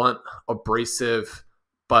blunt, abrasive,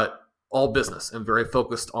 but all business and very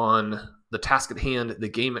focused on the task at hand, the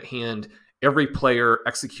game at hand, every player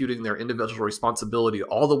executing their individual responsibility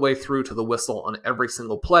all the way through to the whistle on every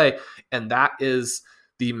single play. And that is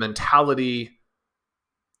the mentality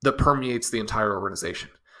that permeates the entire organization.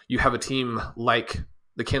 You have a team like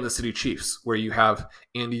the Kansas City Chiefs, where you have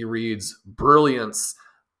Andy Reid's brilliance,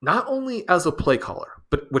 not only as a play caller,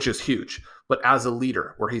 but which is huge, but as a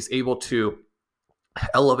leader, where he's able to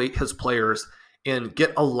elevate his players and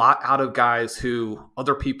get a lot out of guys who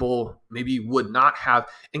other people maybe would not have,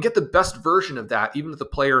 and get the best version of that. Even if the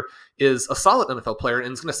player is a solid NFL player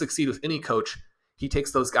and is going to succeed with any coach, he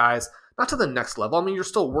takes those guys not to the next level. I mean, you're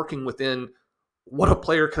still working within what a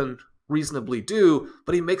player can reasonably do,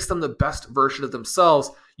 but he makes them the best version of themselves.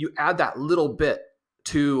 You add that little bit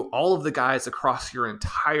to all of the guys across your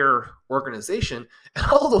entire organization, and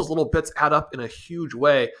all of those little bits add up in a huge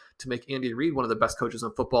way to make Andy Reid one of the best coaches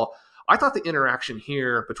in football. I thought the interaction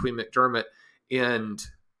here between McDermott and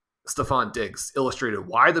Stefon Diggs illustrated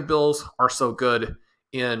why the Bills are so good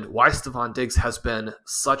and why Stefon Diggs has been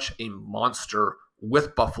such a monster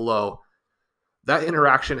with Buffalo. That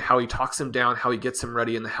interaction, how he talks him down, how he gets him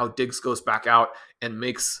ready, and how Diggs goes back out and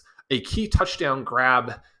makes a key touchdown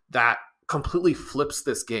grab that completely flips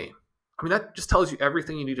this game. I mean, that just tells you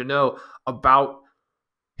everything you need to know about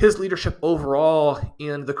his leadership overall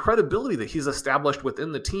and the credibility that he's established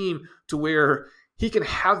within the team, to where he can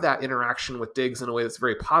have that interaction with Diggs in a way that's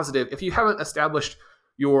very positive. If you haven't established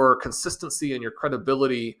your consistency and your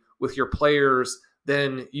credibility with your players,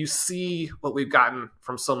 then you see what we've gotten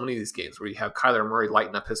from so many of these games, where you have Kyler Murray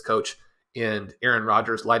lighting up his coach and Aaron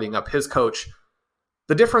Rodgers lighting up his coach.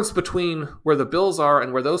 The difference between where the Bills are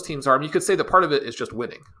and where those teams are, I mean, you could say that part of it is just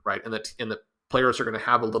winning, right? And the players are going to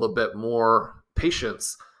have a little bit more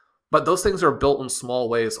patience, but those things are built in small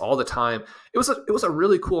ways all the time. It was a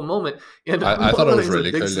really cool moment. And I thought it was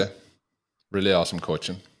really cool. Yeah. Really awesome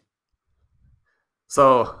coaching.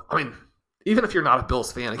 So, I mean, even if you're not a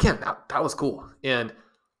Bills fan, again, that was cool. And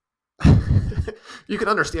you can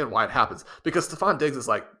understand why it happens, because Stefon Diggs is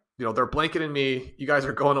like, they're blanketing me. You guys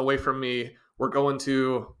are going away from me. We're going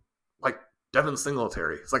to like Devin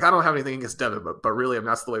Singletary. It's like, I don't have anything against Devin, but really,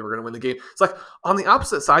 that's the way we're going to win the game. It's like, on the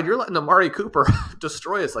opposite side, you're letting Amari Cooper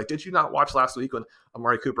destroy us. Like, did you not watch last week when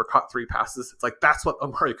Amari Cooper caught 3 passes? It's like, that's what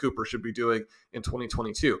Amari Cooper should be doing in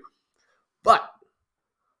 2022. But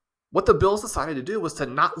what the Bills decided to do was to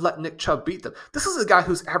not let Nick Chubb beat them. This is a guy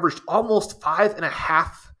who's averaged almost 5.5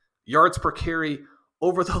 yards per carry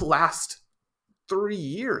over the last 3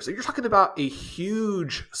 years. So you're talking about a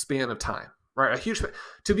huge span of time, right? A huge span.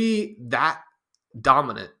 To be that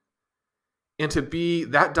dominant, and to be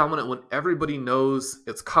that dominant when everybody knows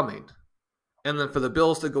it's coming. And then for the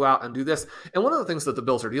Bills to go out and do this. And one of the things that the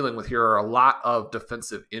Bills are dealing with here are a lot of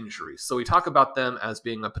defensive injuries. So we talk about them as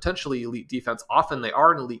being a potentially elite defense. Often they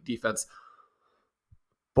are an elite defense.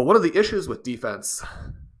 But one of the issues with defense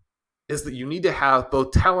is that you need to have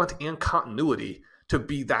both talent and continuity to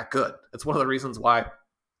be that good. It's one of the reasons why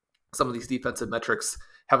some of these defensive metrics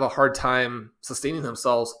have a hard time sustaining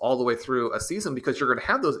themselves all the way through a season, because you're going to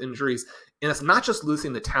have those injuries. And it's not just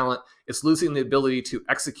losing the talent, it's losing the ability to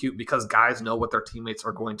execute, because guys know what their teammates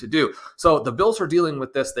are going to do. So the Bills are dealing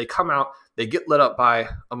with this. They come out, they get lit up by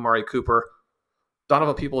Amari Cooper.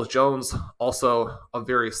 Donovan Peoples-Jones, also a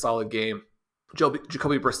very solid game.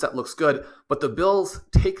 Jacoby Brissett looks good, but the Bills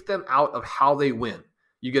take them out of how they win.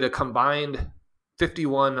 You get a combined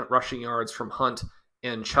 51 rushing yards from Hunt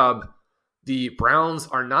and Chubb. The Browns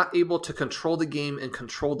are not able to control the game and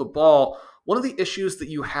control the ball. One of the issues that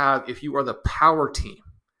you have if you are the power team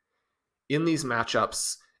in these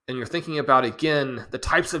matchups, and you're thinking about, again, the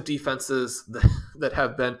types of defenses that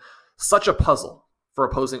have been such a puzzle for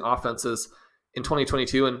opposing offenses in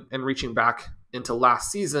 2022 and reaching back into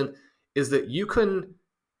last season, is that you can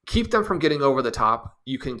keep them from getting over the top.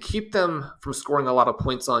 You can keep them from scoring a lot of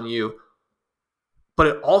points on you, but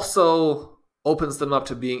it also opens them up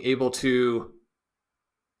to being able to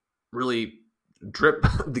really drip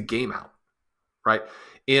the game out, right?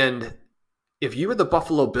 And if you are the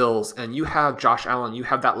Buffalo Bills and you have Josh Allen, you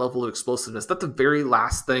have that level of explosiveness, that's the very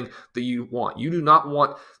last thing that you want. You do not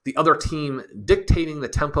want the other team dictating the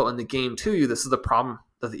tempo in the game to you. This is the problem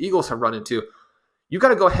that the Eagles have run into. You got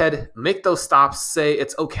to go ahead, make those stops, say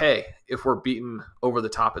it's okay if we're beaten over the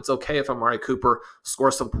top. It's okay if Amari Cooper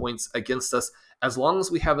scores some points against us. As long as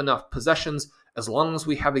we have enough possessions, as long as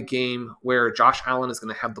we have a game where Josh Allen is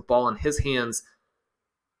going to have the ball in his hands,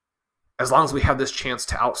 as long as we have this chance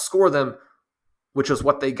to outscore them, which is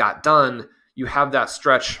what they got done, you have that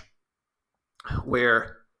stretch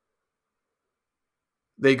where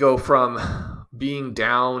they go from being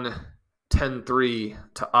down 10-3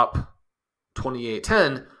 to up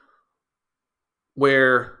 28-10,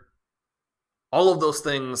 where all of those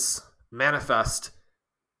things manifest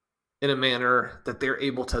in a manner that they're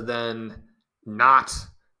able to then not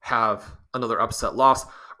have another upset loss.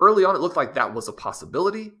 Early on, it looked like that was a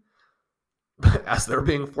possibility as they're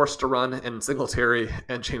being forced to run, and Singletary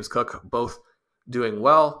and James Cook both doing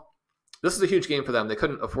well. This is a huge game for them. They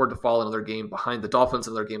couldn't afford to fall another game behind the Dolphins,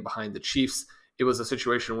 another game behind the Chiefs. It was a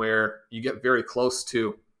situation where you get very close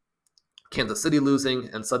to Kansas City losing,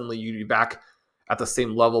 and suddenly you'd be back at the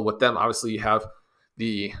same level with them. Obviously, you have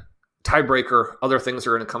the tiebreaker. Other things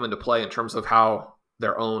are going to come into play in terms of how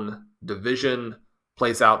their own division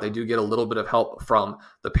plays out. They do get a little bit of help from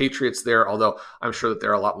the Patriots there, although I'm sure that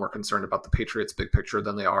they're a lot more concerned about the Patriots' big picture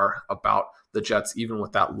than they are about the Jets, even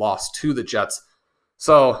with that loss to the Jets.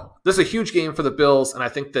 So this is a huge game for the Bills, and I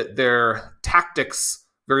think that their tactics,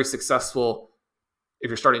 very successful. If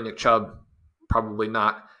you're starting Nick Chubb, probably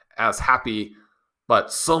not as happy,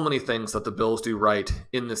 but so many things that the Bills do right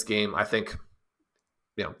in this game, I think,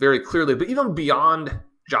 very clearly, but even beyond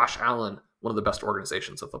Josh Allen, one of the best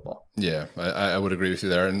organizations of football. Yeah, I would agree with you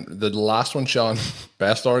there. And the last one, Sean,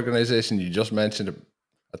 best organization, you just mentioned it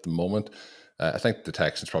at the moment. I think the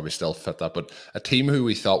Texans probably still fit that, but a team who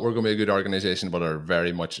we thought were going to be a good organization, but are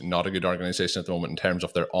very much not a good organization at the moment in terms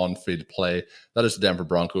of their on-field play, that is the Denver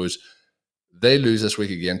Broncos. They lose this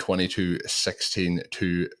week again, 22-16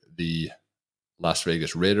 to the Las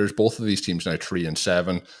Vegas Raiders. Both of these teams now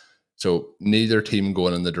 3-7. So neither team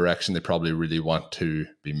going in the direction they probably really want to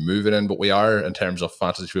be moving in, but we are, in terms of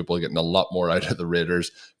fantasy football, getting a lot more out of the Raiders,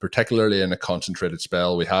 particularly in a concentrated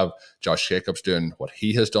spell. We have Josh Jacobs doing what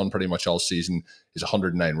he has done pretty much all season. He's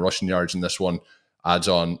 109 rushing yards in this one, adds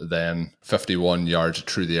on then 51 yards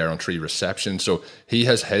through the air on 3 receptions. So he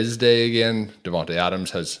has his day again. Davante Adams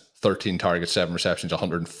has 13 targets, 7 receptions,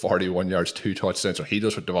 141 yards, 2 touchdowns. So he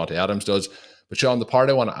does what Davante Adams does. But Sean, the part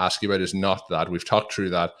I want to ask you about is not that. We've talked through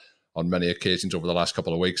that on many occasions over the last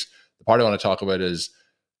couple of weeks. The part I want to talk about is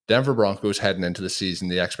Denver Broncos heading into the season,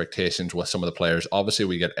 the expectations with some of the players. Obviously,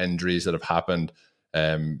 we get injuries that have happened,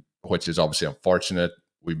 which is obviously unfortunate.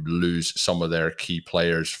 We lose some of their key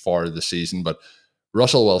players for the season, but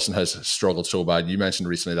Russell Wilson has struggled so bad. You mentioned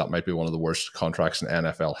recently that might be one of the worst contracts in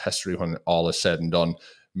NFL history when all is said and done.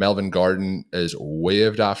 Melvin Gordon is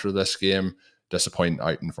waived after this game. Disappointing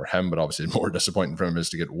outing for him, but obviously more disappointing for him is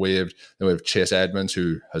to get waived. Then we have Chase Edmonds,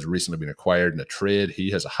 who has recently been acquired in a trade. He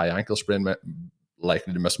has a high ankle sprain,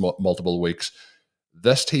 likely to miss multiple weeks.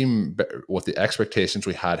 This team, with the expectations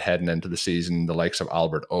we had heading into the season, the likes of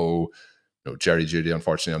Albert O, Jerry Jeudy,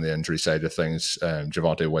 unfortunately, on the injury side of things,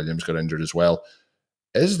 Javonte Williams got injured as well.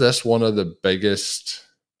 Is this one of the biggest,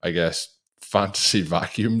 I guess, fantasy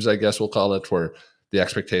vacuums, I guess we'll call it, where the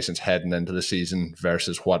expectations heading into the season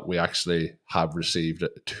versus what we actually have received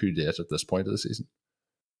to date at this point of the season?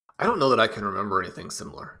 I don't know that I can remember anything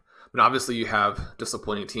similar. I mean, obviously you have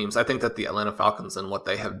disappointing teams. I think that the Atlanta Falcons and what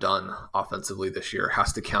they have done offensively this year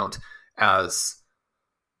has to count as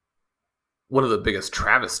one of the biggest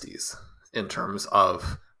travesties in terms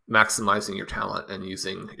of maximizing your talent and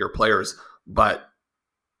using your players. But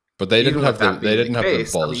they didn't have the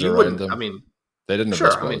balls around them. They didn't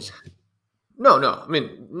have the balls. No. I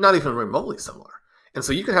mean, not even remotely similar. And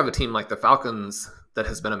so you could have a team like the Falcons that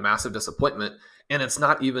has been a massive disappointment, and it's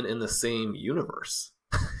not even in the same universe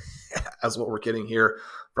as what we're getting here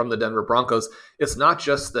from the Denver Broncos. It's not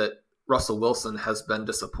just that Russell Wilson has been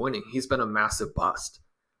disappointing. He's been a massive bust.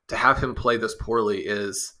 To have him play this poorly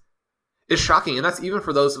is shocking. And that's even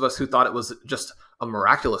for those of us who thought it was just a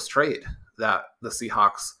miraculous trade that the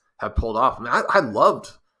Seahawks have pulled off. I mean, I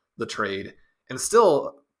loved the trade and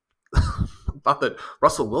still thought that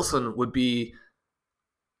Russell Wilson would be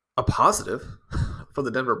a positive for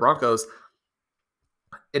the Denver Broncos.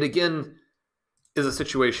 It again is a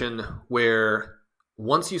situation where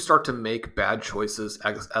once you start to make bad choices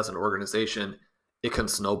as an organization, it can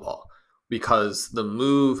snowball because the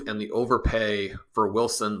move and the overpay for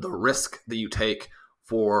Wilson, the risk that you take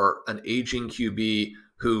for an aging QB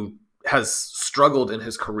who has struggled in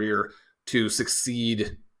his career to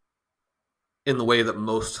succeed in the way that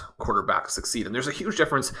most quarterbacks succeed. And there's a huge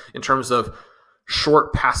difference in terms of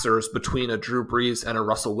short passers between a Drew Brees and a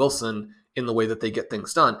Russell Wilson in the way that they get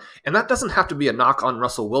things done. And that doesn't have to be a knock on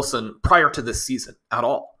Russell Wilson prior to this season at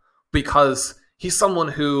all, because he's someone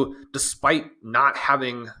who, despite not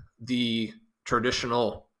having the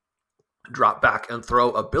traditional drop back and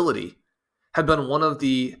throw ability, had been one of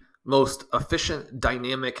the most efficient,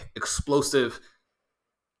 dynamic, explosive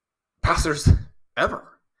passers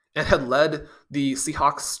ever, and had led the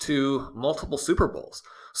Seahawks to multiple Super Bowls.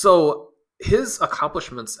 So his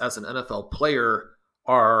accomplishments as an NFL player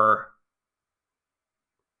are,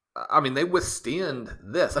 I mean, they withstand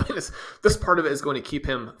this. I mean, this part of it is going to keep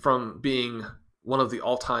him from being one of the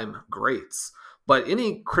all-time greats. But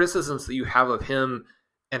any criticisms that you have of him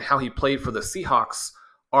and how he played for the Seahawks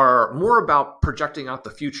are more about projecting out the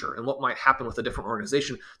future and what might happen with a different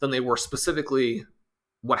organization than they were specifically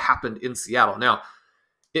what happened in Seattle. Now,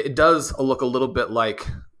 it does look a little bit like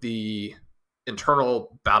the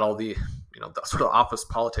internal battle, the sort of office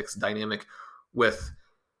politics dynamic with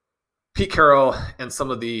Pete Carroll and some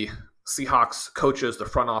of the Seahawks coaches, the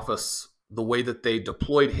front office, the way that they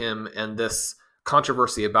deployed him, and this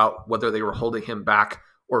controversy about whether they were holding him back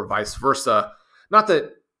or vice versa. Not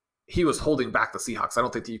that he was holding back the Seahawks. I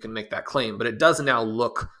don't think that you can make that claim, but it does now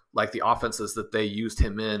look like the offenses that they used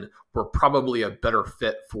him in were probably a better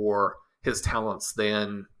fit for his talents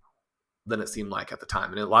than it seemed like at the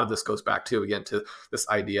time. And a lot of this goes back to this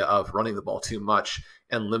idea of running the ball too much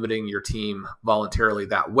and limiting your team voluntarily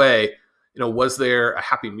that way. Was there a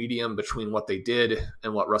happy medium between what they did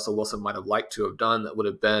and what Russell Wilson might have liked to have done that would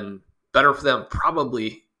have been better for them?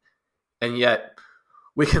 Probably. And yet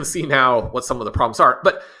we can see now what some of the problems are.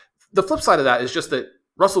 But the flip side of that is just that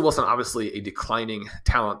Russell Wilson, obviously a declining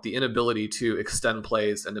talent, the inability to extend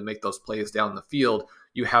plays and to make those plays down the field.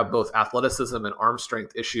 You have both athleticism and arm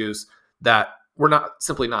strength issues that were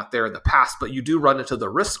simply not there in the past, but you do run into the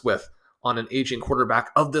risk with on an aging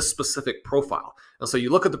quarterback of this specific profile. And so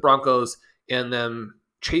you look at the Broncos and them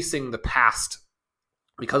chasing the past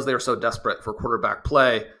because they're so desperate for quarterback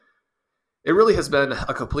play. It really has been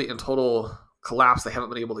a complete and total collapse. They haven't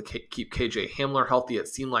been able to keep KJ Hamler healthy. It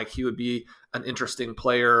seemed like he would be an interesting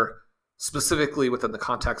player, specifically within the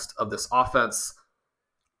context of this offense.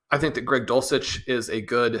 I think that Greg Dulcich is a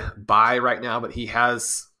good buy right now, but he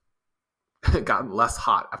has gotten less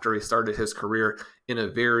hot after he started his career in a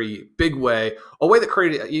very big way, a way that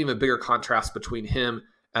created an even bigger contrast between him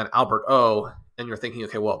and Albert O. And you're thinking,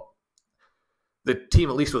 okay, well, the team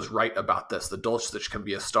at least was right about this. The Dulcich can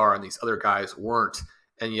be a star and these other guys weren't.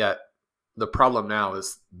 And yet the problem now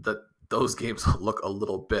is that those games look a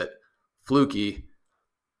little bit fluky.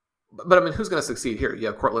 But I mean, who's going to succeed here? You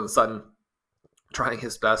have Courtland Sutton trying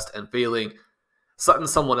his best and failing. Sutton,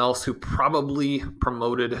 someone else who probably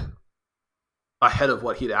promoted ahead of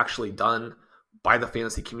what he'd actually done by the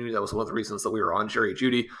fantasy community. That was one of the reasons that we were on Jerry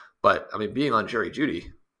Jeudy. But I mean, being on Jerry Jeudy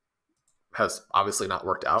has obviously not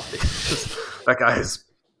worked out because that guy is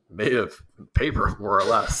made of paper, more or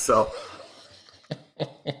less. So,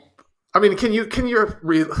 I mean, can you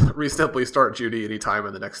reasonably start Jeudy anytime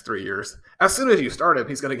in the next 3 years? As soon as you start him,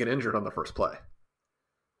 he's going to get injured on the first play.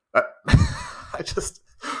 I just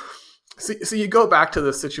so you go back to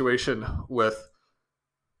the situation with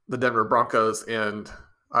the Denver Broncos, and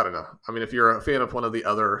I don't know. I mean, if you're a fan of one of the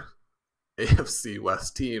other AFC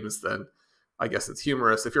West teams, then I guess it's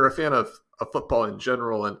humorous. If you're a fan of football in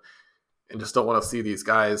general and just don't want to see these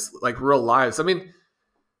guys like real lives, I mean,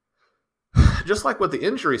 just like with the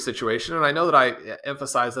injury situation, and I know that I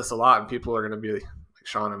emphasize this a lot, and people are going to be like,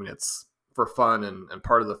 Sean, I mean, it's for fun, and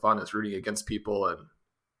part of the fun is rooting against people, and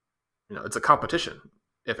it's a competition.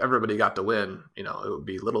 If everybody got to win, it would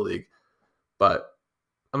be Little League. But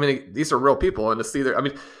I mean, these are real people, and to see I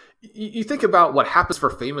mean, you think about what happens for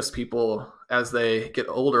famous people as they get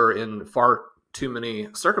older in far too many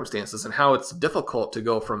circumstances, and how it's difficult to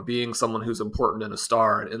go from being someone who's important and a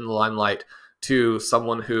star and in the limelight to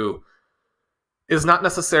someone who is not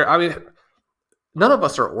necessary. I mean, none of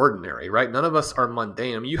us are ordinary, right? None of us are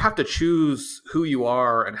mundane. I mean, you have to choose who you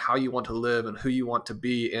are and how you want to live and who you want to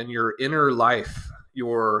be, and your inner life,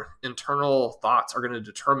 your internal thoughts are going to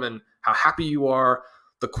determine how happy you are,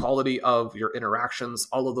 the quality of your interactions,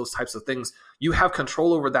 all of those types of things. You have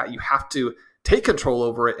control over that. You have to take control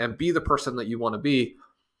over it and be the person that you want to be.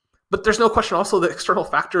 But there's no question also that external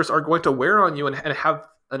factors are going to wear on you and have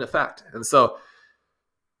an effect. And so,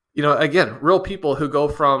 again, real people who go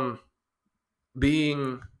from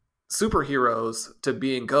being superheroes to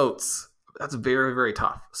being goats, that's very, very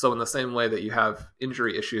tough. So in the same way that you have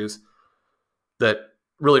injury issues that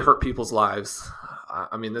really hurt people's lives,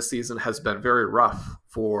 I mean, this season has been very rough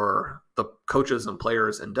for the coaches and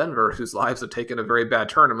players in Denver whose lives have taken a very bad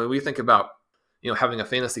turn. I mean, we think about, having a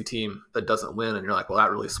fantasy team that doesn't win, and you're like, well, that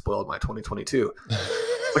really spoiled my 2022.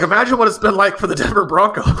 Like, imagine what it's been like for the Denver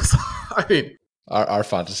Broncos. I mean, our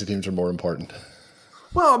fantasy teams are more important.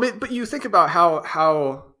 Well, I mean, but you think about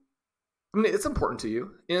how I mean, it's important to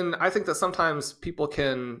you. And I think that sometimes people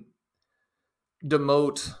can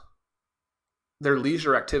demote their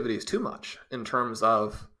leisure activities too much in terms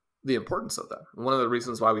of the importance of them. One of the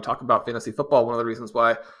reasons why we talk about fantasy football, one of the reasons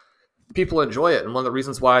why people enjoy it. And one of the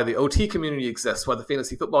reasons why the OT community exists, why the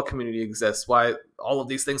fantasy football community exists, why all of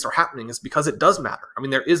these things are happening is because it does matter. I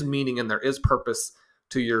mean, there is meaning and there is purpose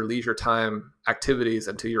to your leisure time activities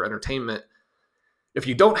and to your entertainment. If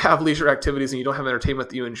you don't have leisure activities and you don't have entertainment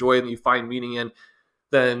that you enjoy and you find meaning in,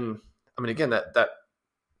 then, I mean, again, that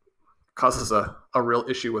causes a real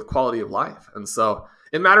issue with quality of life. And so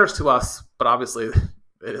it matters to us, but obviously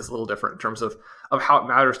it is a little different in terms of how it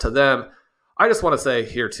matters to them. I just want to say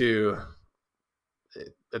here too,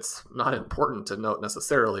 it's not important to note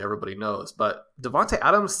necessarily, everybody knows, but Davante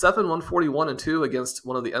Adams, 141-2 against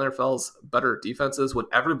one of the NFL's better defenses when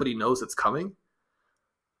everybody knows it's coming.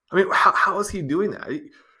 I mean, how is he doing that?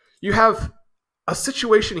 You have a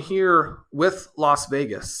situation here with Las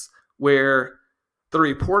Vegas where the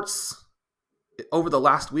reports over the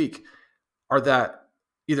last week are that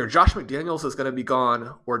either Josh McDaniels is going to be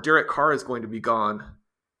gone or Derek Carr is going to be gone.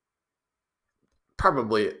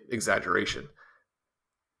 Probably exaggeration.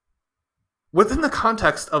 Within the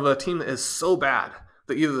context of a team that is so bad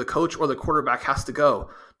that either the coach or the quarterback has to go,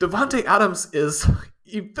 Davante Adams is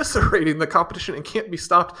eviscerating the competition and can't be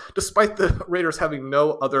stopped despite the Raiders having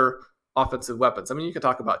no other offensive weapons. I mean, you can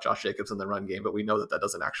talk about Josh Jacobs in the run game, but we know that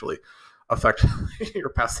doesn't actually affect your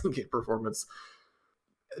passing game performance.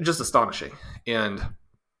 Just astonishing. And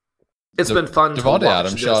it's been fun to watch. Davante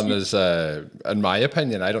Adams, Sean, is, in my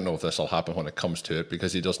opinion, I don't know if this will happen when it comes to it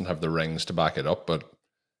because he doesn't have the rings to back it up, but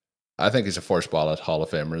I think he's a first ballot Hall of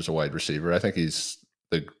Famer as a wide receiver. I think he's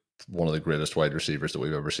one of the greatest wide receivers that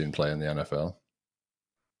we've ever seen play in the NFL.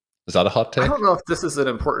 Is that a hot take? I don't know if this is an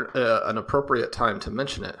appropriate time to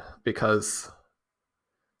mention it, because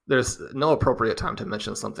there's no appropriate time to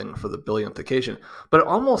mention something for the billionth occasion. But it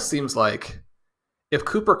almost seems like if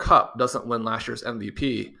Cooper Kupp doesn't win last year's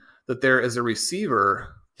MVP, that there is a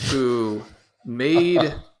receiver who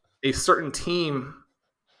made a certain team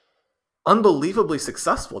unbelievably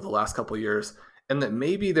successful the last couple of years, and that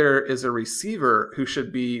maybe there is a receiver who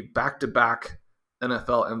should be back-to-back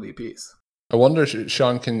NFL MVPs. I wonder,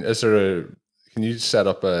 Sean, can you set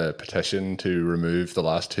up a petition to remove the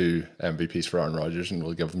last two MVPs for Aaron Rodgers and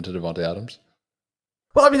we'll give them to Davante Adams?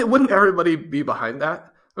 Well, I mean, wouldn't everybody be behind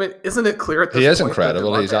that? I mean, isn't it clear at this point? He is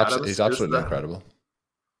incredible. He's absolutely incredible.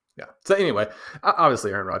 Yeah. So anyway,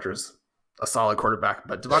 obviously Aaron Rodgers, a solid quarterback,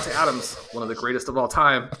 but Davante Adams, one of the greatest of all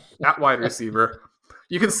time at wide receiver.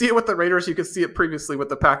 You can see it with the Raiders. You can see it previously with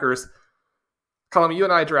the Packers. Colin, you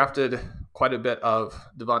and I drafted quite a bit of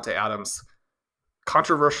Davante Adams.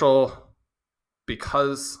 Controversial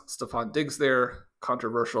because Stephon Diggs there.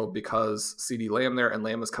 Controversial because CeeDee Lamb there, and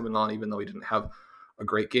Lamb is coming on even though he didn't have a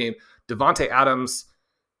great game. Davante Adams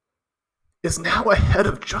is now ahead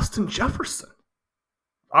of Justin Jefferson.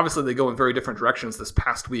 Obviously, they go in very different directions this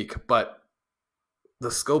past week, but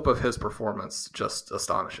the scope of his performance, just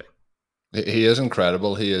astonishing. He is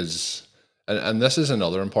incredible. He is, and this is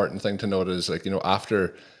another important thing to note is, like, you know,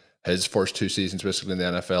 after his first two seasons basically in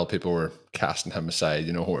the NFL, people were casting him aside,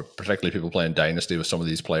 you know, particularly people playing Dynasty with some of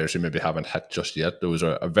these players who maybe haven't hit just yet. There was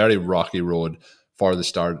a very rocky road for the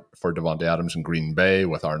start for Davante Adams in Green Bay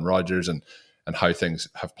with Aaron Rodgers and how things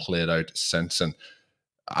have played out since. And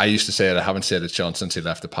I used to say it, I haven't said it, Sean, since he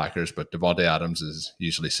left the Packers, but Davante Adams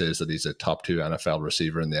usually says that he's a top 2 NFL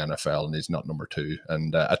receiver in the NFL and he's not number 2.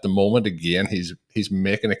 And at the moment, again, he's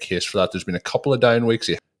making a case for that. There's been a couple of down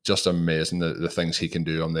weeks. Just amazing the things he can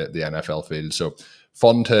do on the NFL field. So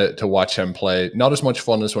fun to watch him play. Not as much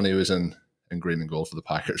fun as when he was in green and gold for the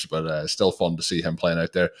Packers, but still fun to see him playing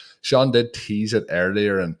out there. Sean did tease it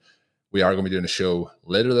earlier, and we are going to be doing a show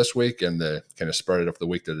later this week in the kind of spirit of the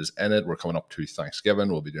week that is in it. We're coming up to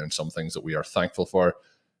Thanksgiving. We'll be doing some things that we are thankful for.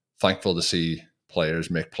 Thankful to see players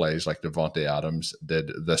make plays like Davante Adams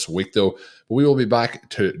did this week, though. But we will be back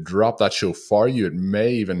to drop that show for you. It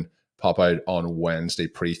may even pop out on Wednesday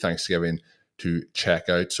pre-Thanksgiving to check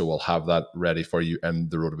out. So we'll have that ready for you in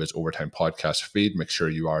the RotoViz Overtime podcast feed. Make sure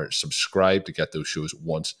you are subscribed to get those shows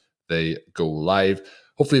once they go live.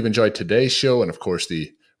 Hopefully you've enjoyed today's show, and of course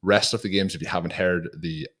the rest of the games. If you haven't heard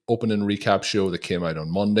the opening recap show that came out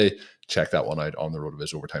on Monday, check that one out on the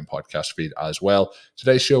RotoViz Overtime podcast feed as well.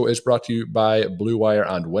 Today's show is brought to you by Blue Wire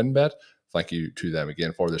and WynnBET. Thank you to them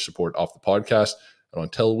again for their support of the podcast. And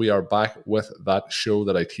until we are back with that show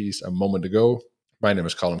that I teased a moment ago, my name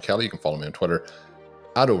is Colin Kelly. You can follow me on Twitter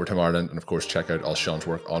at Overtime Ireland. And of course, check out all Sean's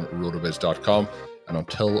work on rotoviz.com. And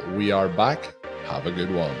until we are back, have a good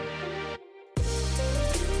one.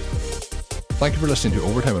 Thank you for listening to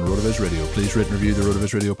Overtime on RotoViz Radio. Please rate and review the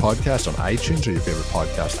RotoViz Radio podcast on iTunes or your favorite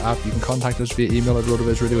podcast app. You can contact us via email at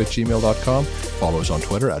rotovizradio@gmail.com. Follow us on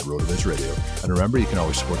Twitter at RotoViz Radio. And remember, you can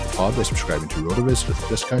always support the pod by subscribing to RotoViz with a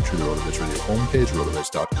discount through the RotoViz Radio homepage,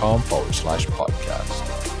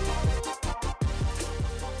 rotoviz.com/podcast.